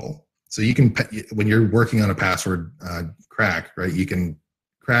people? So you can, when you're working on a password crack, right, you can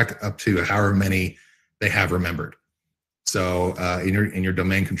crack up to however many they have remembered. So in your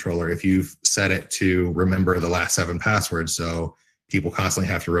domain controller, if you've set it to remember the last 7 passwords, so people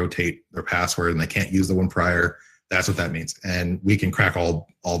constantly have to rotate their password and they can't use the one prior, that's what that means. And we can crack all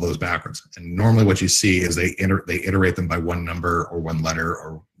those backwards. And normally what you see is they iterate them by one number or one letter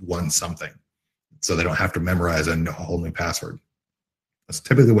or one something, so they don't have to memorize a whole new password. That's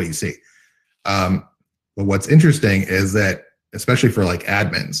typically what you see. But what's interesting is that, especially for like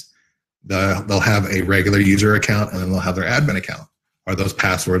admins, they'll have a regular user account and then they'll have their admin account. Are those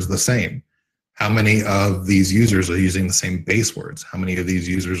passwords the same? How many of these users are using the same base words? How many of these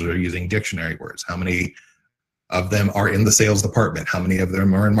users are using dictionary words? How many of them are in the sales department? How many of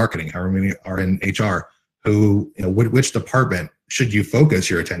them are in marketing? How many are in HR? Which department should you focus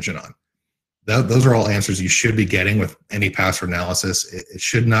your attention on? those are all answers you should be getting with any password analysis. It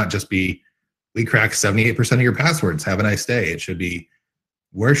should not just be, we cracked 78% of your passwords, have a nice day. It should be,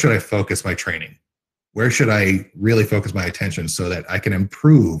 where should I focus my training? Where should I really focus my attention so that I can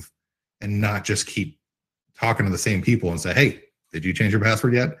improve and not just keep talking to the same people and say, hey, did you change your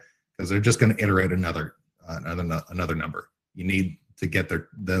password yet? Because they're just going to iterate another number. You need to get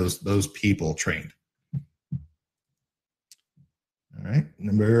those people trained. All right,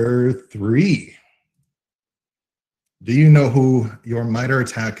 number 3. Do you know who your MITRE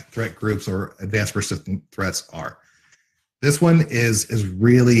ATT&CK threat groups or advanced persistent threats are? This one is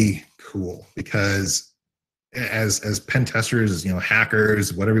really cool because as pen testers,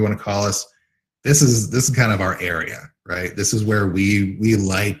 hackers, whatever you want to call us, this is kind of our area, right? This is where we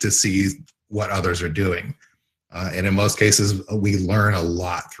like to see what others are doing. And in most cases, we learn a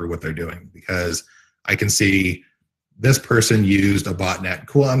lot through what they're doing, because I can see this person used a botnet.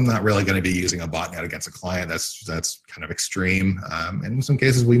 Cool, I'm not really going to be using a botnet against a client. That's kind of extreme. And in some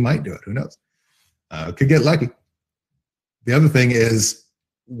cases, we might do it. Who knows? Could get lucky. The other thing is,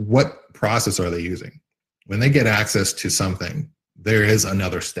 what process are they using? When they get access to something, there is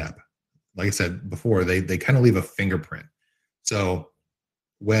another step. Like I said before, they kind of leave a fingerprint. So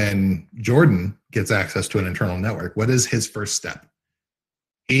when Jordan gets access to an internal network, what is his first step?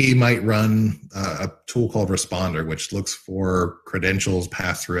 He might run a tool called Responder, which looks for credentials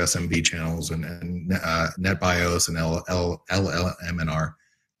passed through SMB channels and NetBIOS and LLMNR,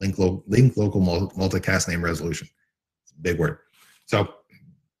 link local multicast name resolution. It's a big word. So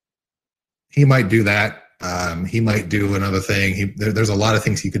he might do that. He might do another thing. There's a lot of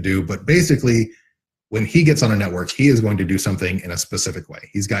things he could do, but basically, when he gets on a network, he is going to do something in a specific way.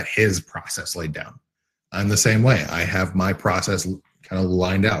 He's got his process laid down. I'm the same way. I have my process kind of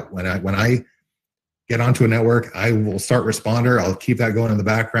lined out. When I get onto a network, I will start Responder. I'll keep that going in the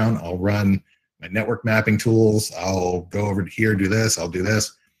background. I'll run my network mapping tools. I'll go over to here, do this. I'll do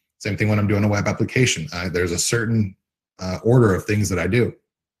this. Same thing when I'm doing a web application. There's a certain order of things that I do.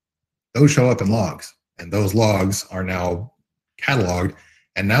 Those show up in logs, and those logs are now cataloged.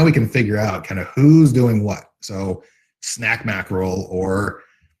 And now we can figure out kind of who's doing what. So Snack Mackerel or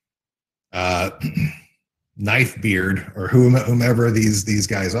Knife Beard or whomever these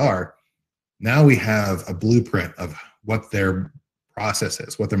guys are, now we have a blueprint of what their process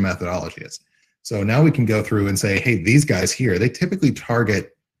is, what their methodology is. So now we can go through and say, hey, these guys here, they typically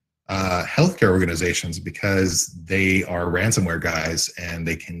target healthcare organizations because they are ransomware guys and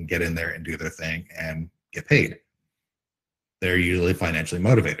they can get in there and do their thing and get paid. They're usually financially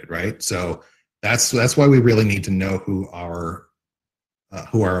motivated, right? So that's why we really need to know who our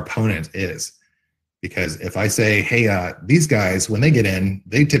opponent is. Because if I say, hey, these guys, when they get in,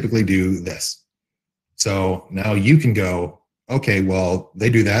 they typically do this. So now you can go, okay, well, they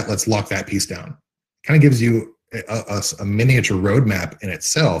do that. Let's lock that piece down. Kind of gives you a miniature roadmap in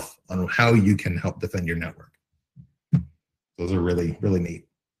itself on how you can help defend your network. Those are really, really neat.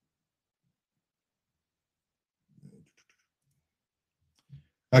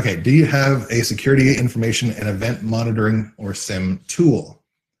 Okay, do you have a security information and event monitoring or SIM tool?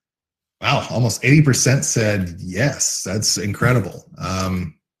 Wow, almost 80% said yes. That's incredible.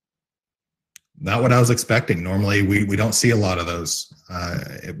 Not what I was expecting. Normally, we don't see a lot of those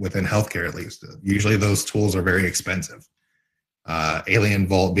within healthcare, at least. Usually those tools are very expensive. Alien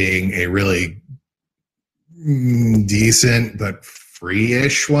Vault being a really decent but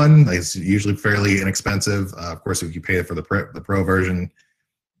free-ish one. It's usually fairly inexpensive. Of course, if you pay for the pro version,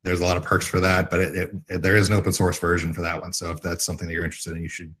 there's a lot of perks for that, but there is an open source version for that one. So if that's something that you're interested in, you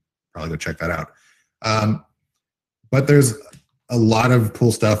should probably go check that out. But there's a lot of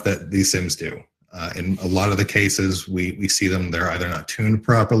cool stuff that these SIMs do. In a lot of the cases, we see them, they're either not tuned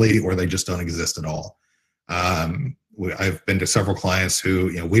properly or they just don't exist at all. I've been to several clients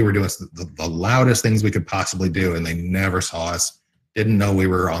who, we were doing the loudest things we could possibly do and they never saw us, didn't know we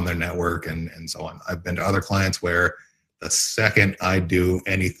were on their network and so on. I've been to other clients where the second I do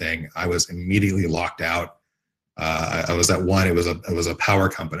anything, I was immediately locked out. I was at one, it was a power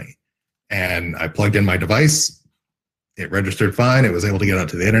company, and I plugged in my device. It registered fine. It was able to get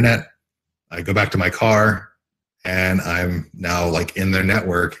onto the internet. I go back to my car, and I'm now like in their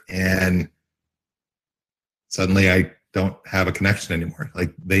network, and suddenly I don't have a connection anymore.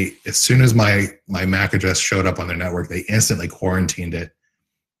 Like as soon as my MAC address showed up on their network, they instantly quarantined it.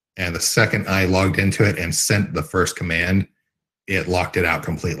 And the second I logged into it and sent the first command, it locked it out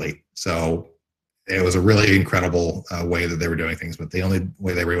completely. So it was a really incredible way that they were doing things, but the only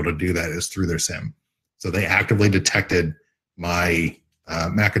way they were able to do that is through their SIM. So they actively detected my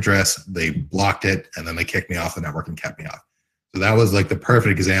MAC address, they blocked it, and then they kicked me off the network and kept me off. So that was like the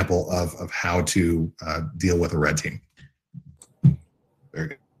perfect example of how to deal with a red team.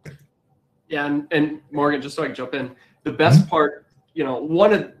 Very good. Yeah, and Morgan, just so I can jump in, the best part,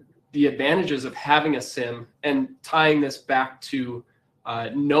 one of the advantages of having a SIM and tying this back to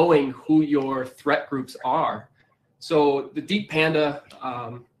knowing who your threat groups are. So the Deep Panda,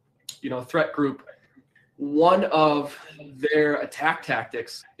 threat group, one of their attack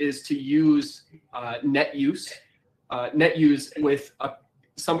tactics is to use net use with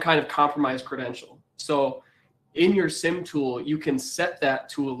some kind of compromised credential. So in your SIM tool, you can set that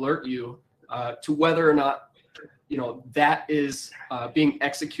to alert you to whether or not that is being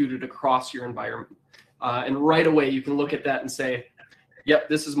executed across your environment. And right away, you can look at that and say, yep,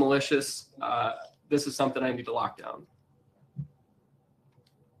 this is malicious. This is something I need to lock down.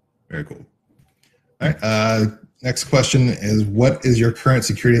 Very cool. All right. Next question is, what is your current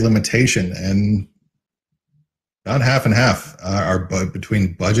security limitation? And about half and half are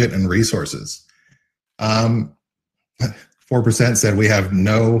between budget and resources. 4% said we have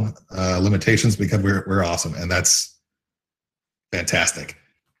no limitations because we're awesome, and that's fantastic.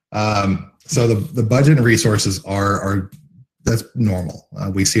 So the budget and resources are that's normal.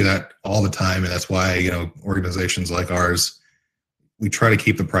 We see that all the time, and that's why organizations like ours, we try to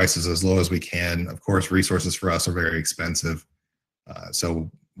keep the prices as low as we can. Of course, resources for us are very expensive,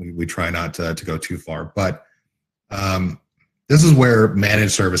 so we try not to go too far. But this is where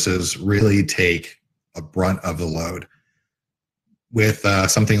managed services really take a brunt of the load. With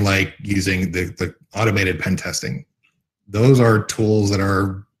something like using the automated pen testing, those are tools that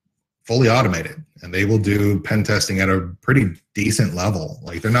are fully automated, and they will do pen testing at a pretty decent level.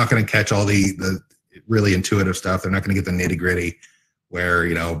 Like, they're not going to catch all the really intuitive stuff. They're not going to get the nitty gritty where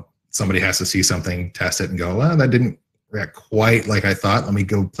somebody has to see something, test it, and go, well, that didn't react quite like I thought. Let me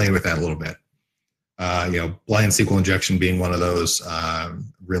go play with that a little bit. Blind SQL injection being one of those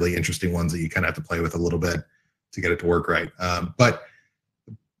really interesting ones that you kind of have to play with a little bit to get it to work right. But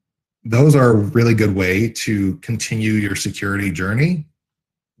those are a really good way to continue your security journey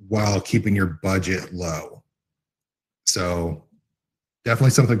while keeping your budget low. So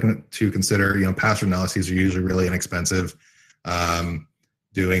definitely something to consider. Password analyses are usually really inexpensive.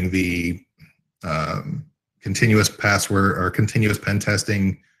 Doing the continuous password or continuous pen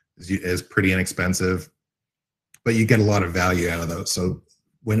testing is pretty inexpensive, but you get a lot of value out of those. So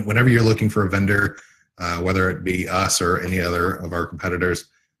whenever you're looking for a vendor, whether it be us or any other of our competitors,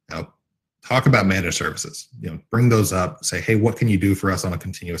 talk about managed services. Bring those up. Say, hey, what can you do for us on a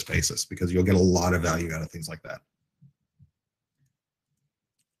continuous basis? Because you'll get a lot of value out of things like that.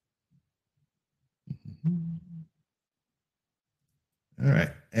 All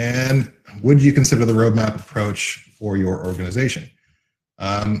right. And would you consider the roadmap approach for your organization?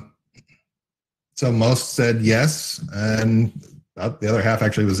 So most said yes, and about the other half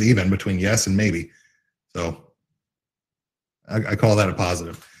actually was even between yes and maybe. So I call that a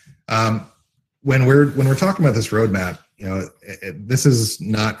positive. When we're talking about this roadmap, this is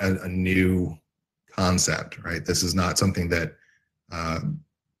not a new concept, right? This is not something that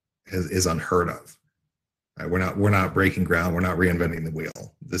is unheard of. Right? We're not breaking ground. We're not reinventing the wheel.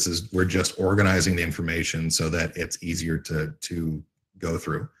 We're just organizing the information so that it's easier to go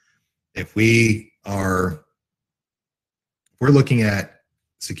through. If we're looking at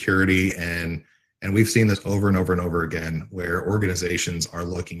security, and we've seen this over and over and over again, where organizations are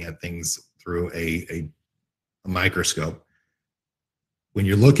looking at things through a microscope. When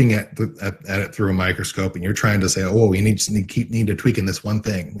you're looking at it through a microscope and you're trying to say, oh, we need to tweak in this one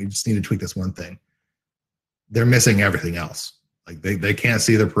thing. We just need to tweak this one thing. They're missing everything else. Like they can't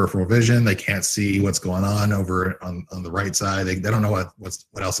see their peripheral vision. They can't see what's going on over on the right side. They don't know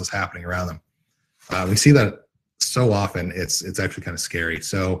what else is happening around them. We see that so often. It's actually kind of scary.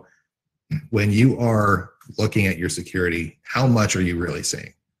 So when you are looking at your security, how much are you really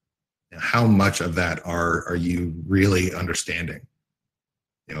seeing? How much of that are you really understanding?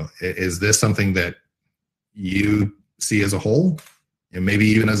 Is this something that you see as a whole? And maybe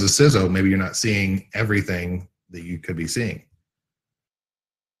even as a CISO, maybe you're not seeing everything that you could be seeing.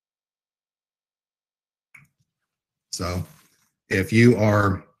 So if you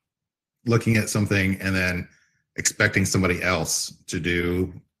are looking at something and then expecting somebody else to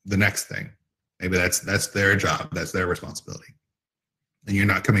do the next thing, maybe that's their job, that's their responsibility, and you're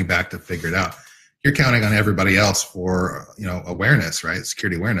not coming back to figure it out. You're counting on everybody else for awareness, right?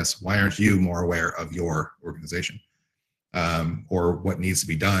 Security awareness. Why aren't you more aware of your organization, or what needs to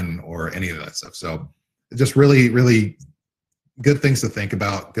be done, or any of that stuff? So just really, really good things to think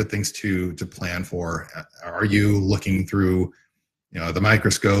about, good things to plan for. Are you looking through the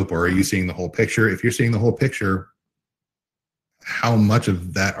microscope, or are you seeing the whole picture? If you're seeing the whole picture, how much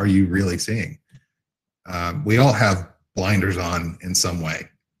of that are you really seeing? We all have blinders on in some way.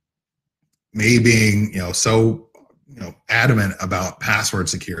 Me being, so, adamant about password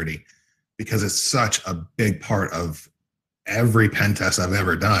security because it's such a big part of every pen test I've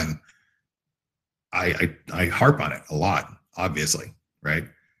ever done. I harp on it a lot, obviously, right?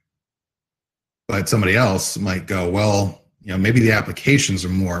 But somebody else might go, well, maybe the applications are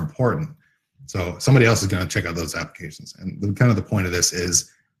more important. So somebody else is going to check out those applications. And the point of this is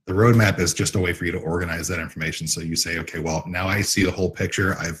the roadmap is just a way for you to organize that information. So you say, okay, well, now I see the whole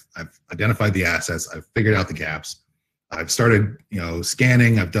picture. I've identified the assets. I've figured out the gaps. I've started,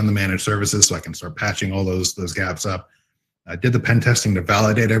 scanning. I've done the managed services so I can start patching all those gaps up. I did the pen testing to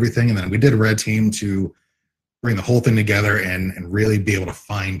validate everything. And then we did a red team to bring the whole thing together and really be able to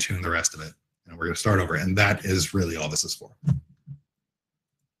fine tune the rest of it. And we're going to start over. And that is really all this is for.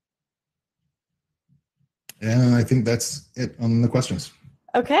 And I think that's it on the questions.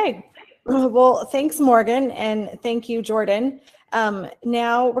 Okay. Well, thanks, Morgan, and thank you, Jordan.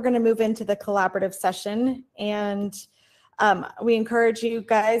 Now we're going to move into the collaborative session, and we encourage you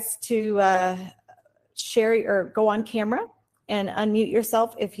guys to share or go on camera and unmute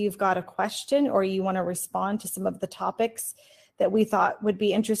yourself if you've got a question or you want to respond to some of the topics that we thought would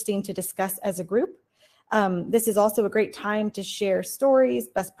be interesting to discuss as a group. This is also a great time to share stories,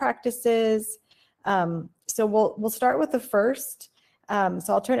 best practices. So we'll start with the first. So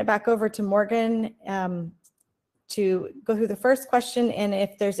I'll turn it back over to Morgan to go through the first question, and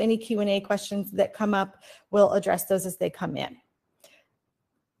if there's any Q&A questions that come up, we'll address those as they come in.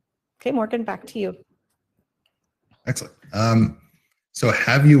 Okay, Morgan, back to you. Excellent. So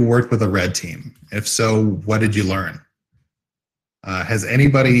have you worked with a red team? If so, what did you learn? Has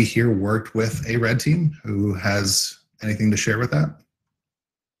anybody here worked with a red team who has anything to share with that?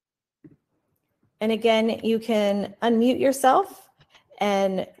 And again, you can unmute yourself,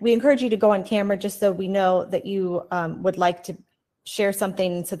 and we encourage you to go on camera just so we know that you would like to share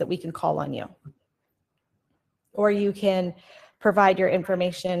something so that we can call on you. Or you can provide your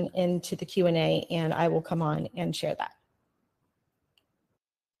information into the Q&A and I will come on and share that.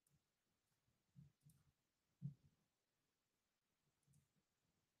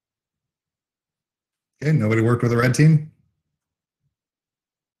 Okay, nobody worked with a red team?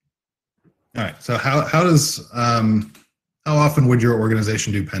 All right, so how often would your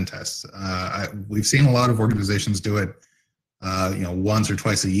organization do pen tests? We've seen a lot of organizations do it, once or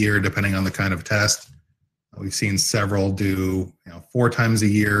twice a year, depending on the kind of test. We've seen several do, 4 times a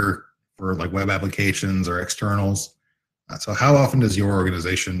year for like web applications or externals. So how often does your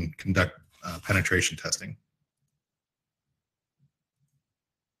organization conduct penetration testing?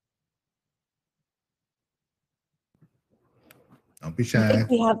 Don't be shy. I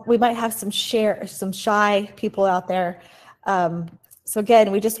think we might have some shy people out there. So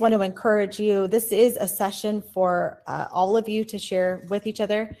again, we just want to encourage you. This is a session for all of you to share with each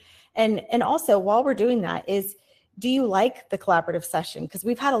other. And also while we're doing that is, do you like the collaborative session? Because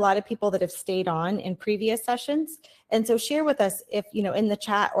we've had a lot of people that have stayed on in previous sessions. And so share with us if, in the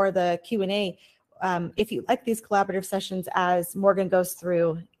chat or the Q&A, if you like these collaborative sessions as Morgan goes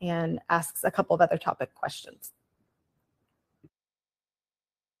through and asks a couple of other topic questions.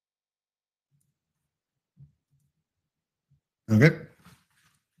 Okay.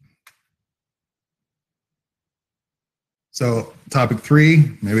 So topic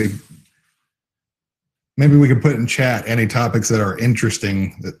 3, maybe we could put in chat any topics that are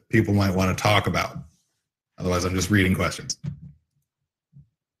interesting that people might want to talk about. Otherwise, I'm just reading questions.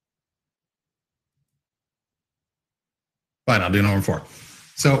 Fine, I'll do number 4.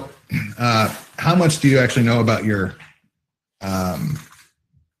 So how much do you actually know about your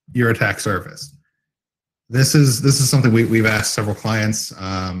attack surface? This is something we've asked several clients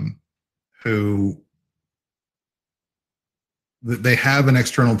who they have an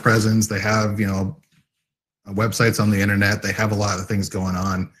external presence. They have websites on the internet. They have a lot of things going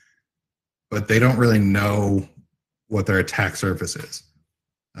on, but they don't really know what their attack surface is.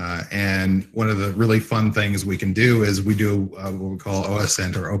 And one of the really fun things we can do is we do what we call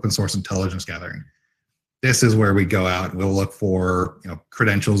OSINT, or open source intelligence gathering. This is where we go out and we'll look for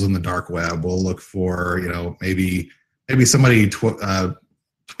credentials in the dark web. We'll look for maybe somebody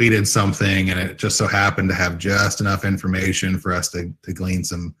tweeted something and it just so happened to have just enough information for us to glean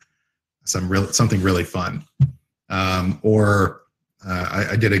something really fun. I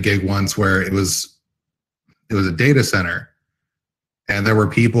did a gig once where it was a data center and there were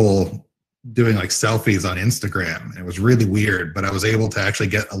people doing like selfies on Instagram. It was really weird, but I was able to actually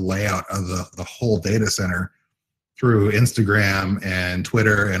get a layout of the whole data center through Instagram and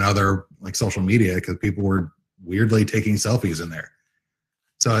Twitter and other like social media, because people were weirdly taking selfies in there.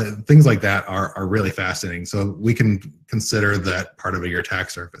 So things like that are really fascinating. So we can consider that part of your attack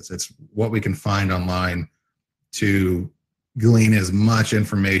surface. It's what we can find online to glean as much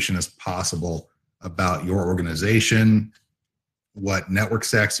information as possible about your organization, what network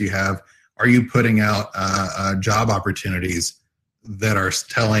stacks you have. Are you putting out job opportunities that are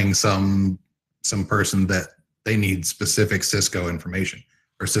telling some person that they need specific Cisco information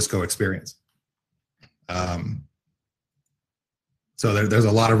or Cisco experience? So there's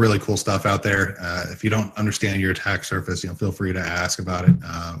a lot of really cool stuff out there. If you don't understand your attack surface, feel free to ask about it.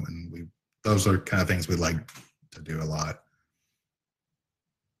 And those are kind of things we like to do a lot.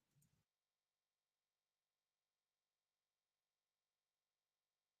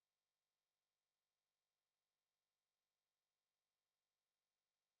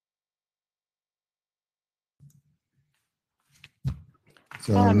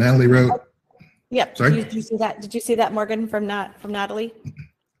 So Natalie wrote. Yep. Sorry? Did you see that? Did you see that, Morgan, from Natalie?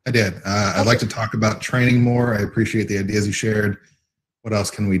 I did. I'd like to talk about training more. I appreciate the ideas you shared. What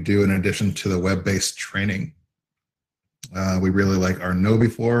else can we do in addition to the web-based training? We really like our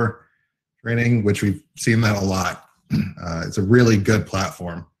KnowBe4 training, which we've seen that a lot. It's a really good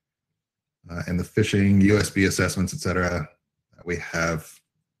platform. And the phishing, USB assessments, etc., that we have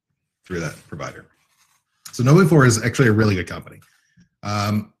through that provider. So KnowBe4 is actually a really good company.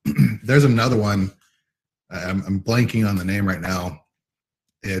 There's another one. I'm blanking on the name right now.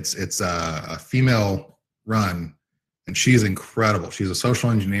 It's a female run, and she's incredible. She's a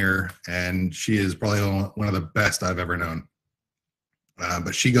social engineer, and she is probably one of the best I've ever known.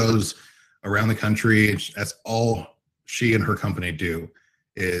 But she goes around the country, and that's all she and her company do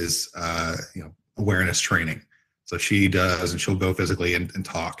is awareness training. So she does, and she'll go physically and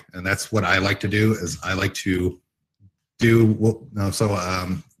talk, and that's what I like to do. Is I like to do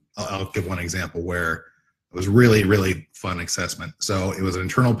I'll give one example where it was really, really fun assessment. So it was an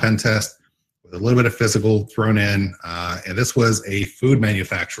internal pen test with a little bit of physical thrown in, and this was a food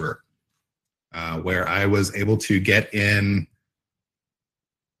manufacturer where I was able to get in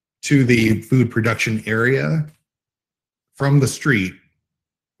to the food production area from the street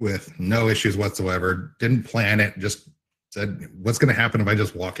with no issues whatsoever. Didn't plan it, just said, what's going to happen if I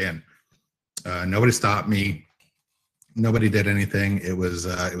just walk in? Nobody stopped me. Nobody did anything. It was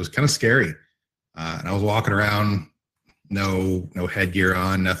kind of scary. And I was walking around, no headgear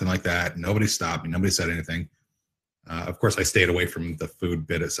on, nothing like that. Nobody stopped me. Nobody said anything. Of course, I stayed away from the food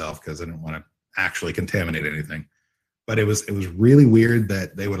bit itself because I didn't want to actually contaminate anything. But it was really weird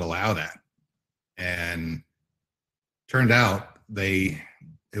that they would allow that. And turned out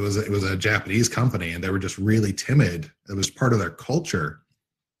it was a Japanese company, and they were just really timid. It was part of their culture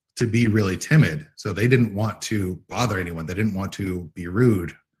to be really timid. So they didn't want to bother anyone. They didn't want to be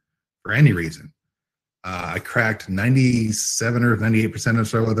rude for any reason. I cracked 97 or 98% or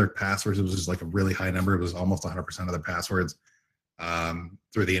so of their passwords. It was just like a really high number. It was almost 100% of their passwords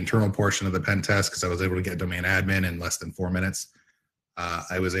through the internal portion of the pen test, because I was able to get domain admin in less than 4 minutes.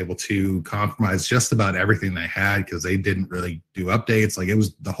 I was able to compromise just about everything they had because they didn't really do updates. Like,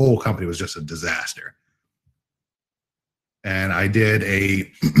 the whole company was just a disaster. And I did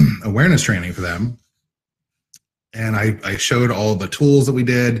a awareness training for them. And I showed all the tools that we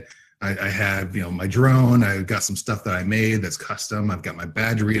did. I had, my drone. I've got some stuff that I made that's custom. I've got my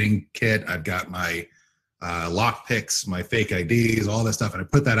badge reading kit. I've got my lock picks, my fake IDs, all this stuff. And I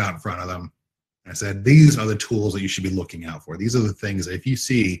put that out in front of them. And I said, these are the tools that you should be looking out for. These are the things that if you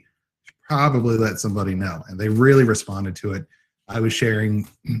see, you should probably let somebody know. And they really responded to it. I was sharing,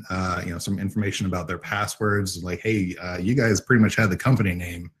 some information about their passwords. Like, hey, you guys pretty much had the company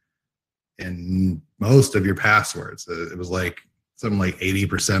name in most of your passwords. It was like something like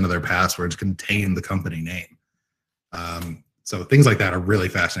 80% of their passwords contain the company name. So things like that are really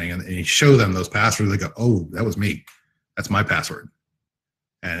fascinating. And you show them those passwords, they go, oh, that was me. That's my password.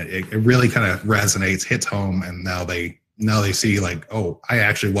 And it really kind of resonates, hits home. And now they see like, oh, I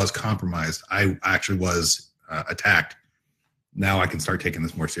actually was compromised. I actually was attacked. Now I can start taking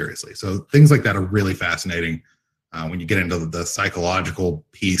this more seriously. So things like that are really fascinating when you get into the psychological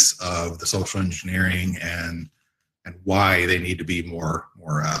piece of the social engineering and why they need to be more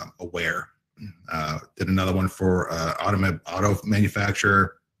aware. Did another one for auto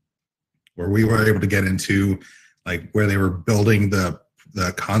manufacturer where we were able to get into like where they were building the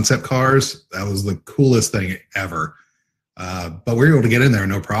concept cars. That was the coolest thing ever. But we were able to get in there,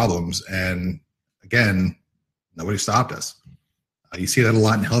 no problems. And again, nobody stopped us. You see that a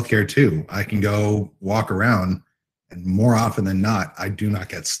lot in healthcare too. I can go walk around, and more often than not, I do not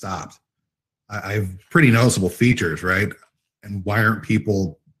get stopped. I have pretty noticeable features, right? And why aren't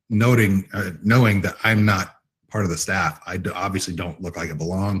people knowing that I'm not part of the staff. Obviously don't look like I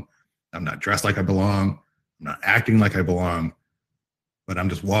belong. I'm not dressed like I belong. I'm not acting like I belong, but I'm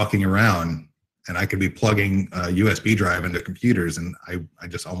just walking around, and I could be plugging a USB drive into computers, and I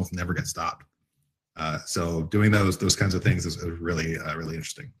just almost never get stopped. So doing those kinds of things is really really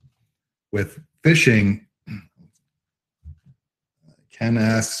interesting. With phishing, Ken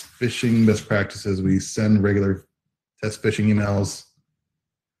asks, phishing best practices. We send regular test phishing emails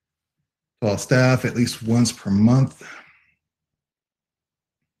to all staff at least once per month.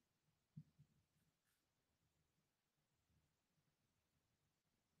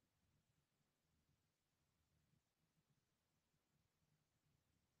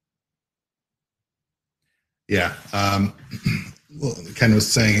 Yeah. Well, Ken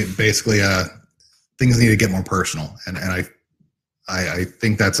was saying it basically, things need to get more personal, and I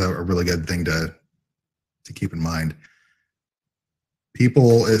think that's a really good thing to keep in mind.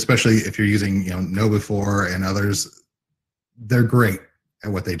 People, especially if you're using KnowBe4 and others, they're great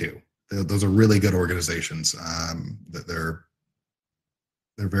at what they do. Those are really good organizations. They're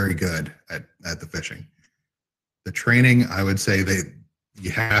very good at the phishing. The training, I would say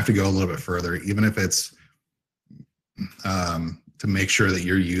you have to go a little bit further, even if it's to make sure that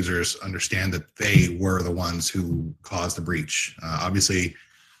your users understand that they were the ones who caused the breach. Obviously,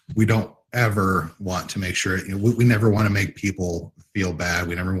 we don't ever want to make sure, we never want to make people feel bad.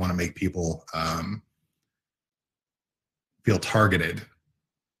 We never want to make people feel targeted.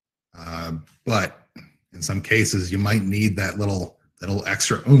 But in some cases, you might need that little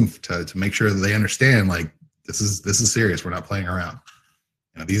extra oomph to make sure that they understand, like, this is serious. We're not playing around.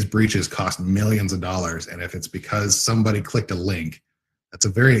 These breaches cost millions of dollars, and if it's because somebody clicked a link, that's a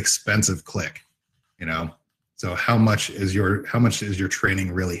very expensive click. So how much is your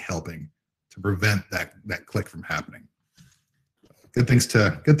training really helping to prevent that click from happening? Good things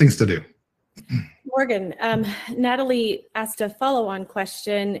to do. Morgan, Natalie asked a follow-on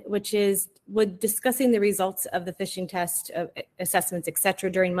question, which is, would discussing the results of the phishing test, assessments, etc.,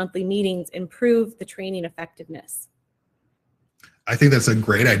 during monthly meetings improve the training effectiveness? I think that's a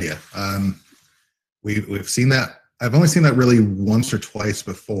great idea. We've seen that. I've only seen that really once or twice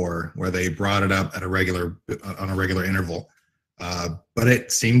before, where they brought it up on a regular interval. But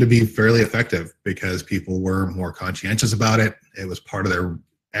it seemed to be fairly effective because people were more conscientious about it. It was part of their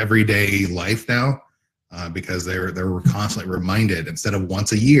everyday life now, because they were constantly reminded. Instead of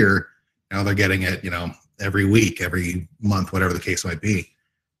once a year, now they're getting it, every week, every month, whatever the case might be.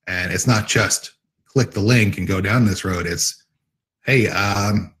 And it's not just click the link and go down this road. It's, hey,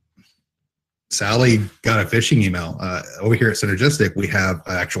 Sally got a phishing email. Over here at Synergistic, we have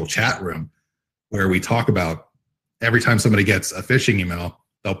an actual chat room where we talk about every time somebody gets a phishing email,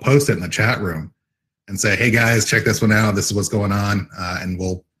 they'll post it in the chat room and say, hey guys, check this one out. This is what's going on. And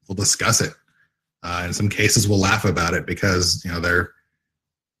we'll discuss it. In some cases, we'll laugh about it because, they're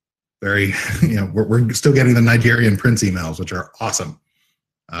very, we're still getting the Nigerian prince emails, which are awesome.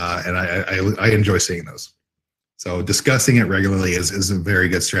 And I enjoy seeing those. So discussing it regularly is a very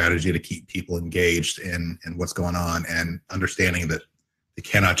good strategy to keep people engaged in what's going on and understanding that they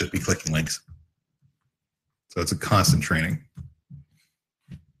cannot just be clicking links. So it's a constant training.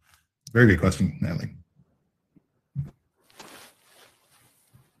 Very good question, Natalie.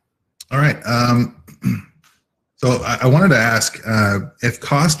 All right. So I wanted to ask, if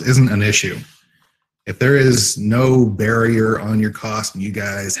cost isn't an issue, if there is no barrier on your cost and you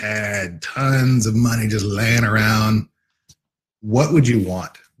guys had tons of money just laying around, what would you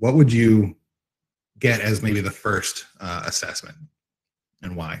want? What would you get as maybe the first assessment,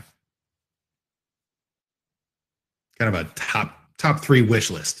 and why? Kind of a top 3 wish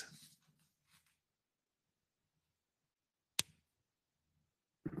list.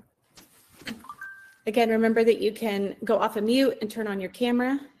 Again, remember that you can go off of mute and turn on your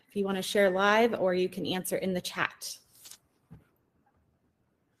camera if you want to share live, or you can answer in the chat.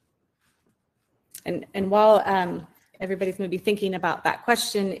 And while everybody's maybe thinking about that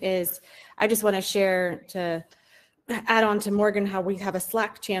question, I just want to share, to add on to Morgan, how we have a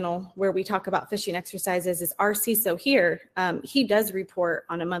Slack channel where we talk about phishing exercises. Is our CISO here. He does report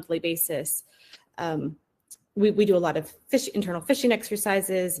on a monthly basis. We do a lot of internal phishing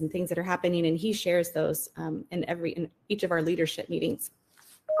exercises and things that are happening, and he shares those in each of our leadership meetings.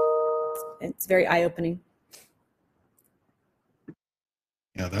 It's very eye-opening.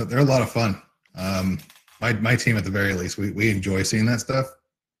 Yeah, they're a lot of fun. My team, at the very least, we enjoy seeing that stuff,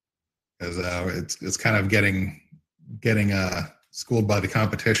 because it's kind of getting schooled by the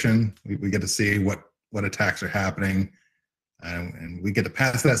competition. We get to see what attacks are happening, and we get to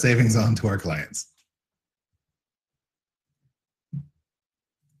pass that savings on to our clients.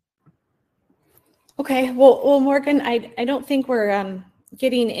 Okay, well, Morgan, I don't think we're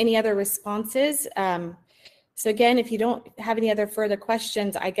getting any other responses. So again, if you don't have any other further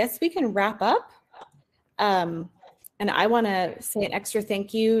questions, I guess we can wrap up. And I want to say an extra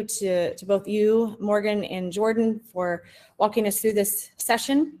thank you to both you, Morgan and Jordan, for walking us through this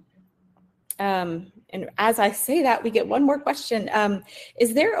session. And as I say that, we get one more question.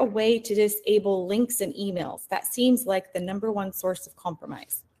 Is there a way to disable links and emails? That seems like the #1 source of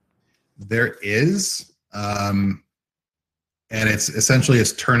compromise. There is, and it's essentially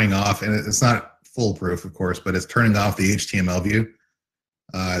turning off, and it's not foolproof, of course, but it's turning off the HTML view.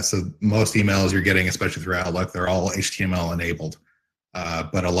 So most emails you're getting, especially through Outlook, they're all HTML enabled.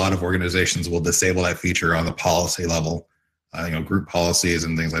 But a lot of organizations will disable that feature on the policy level, group policies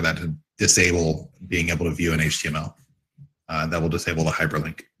and things like that, to disable being able to view an HTML. That will disable the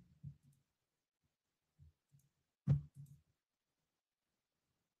hyperlink.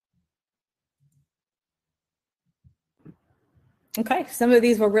 Okay, some of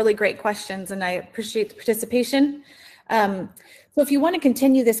these were really great questions, and I appreciate the participation. So if you want to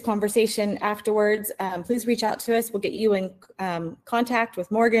continue this conversation afterwards, please reach out to us. We'll get you in contact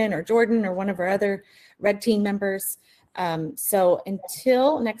with Morgan or Jordan or one of our other Red Team members. So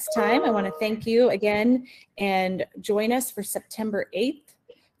until next time, I want to thank you again and join us for September 8th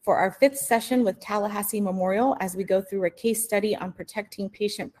for our 5th session with Tallahassee Memorial as we go through a case study on protecting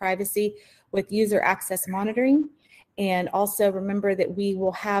patient privacy with user access monitoring. And also remember that we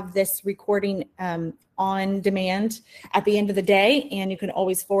will have this recording on demand at the end of the day, and you can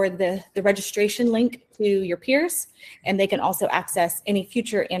always forward the registration link to your peers, and they can also access any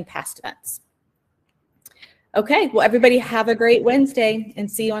future and past events. Okay, well, everybody have a great Wednesday,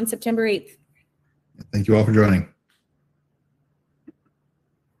 and see you on September 8th. Thank you all for joining.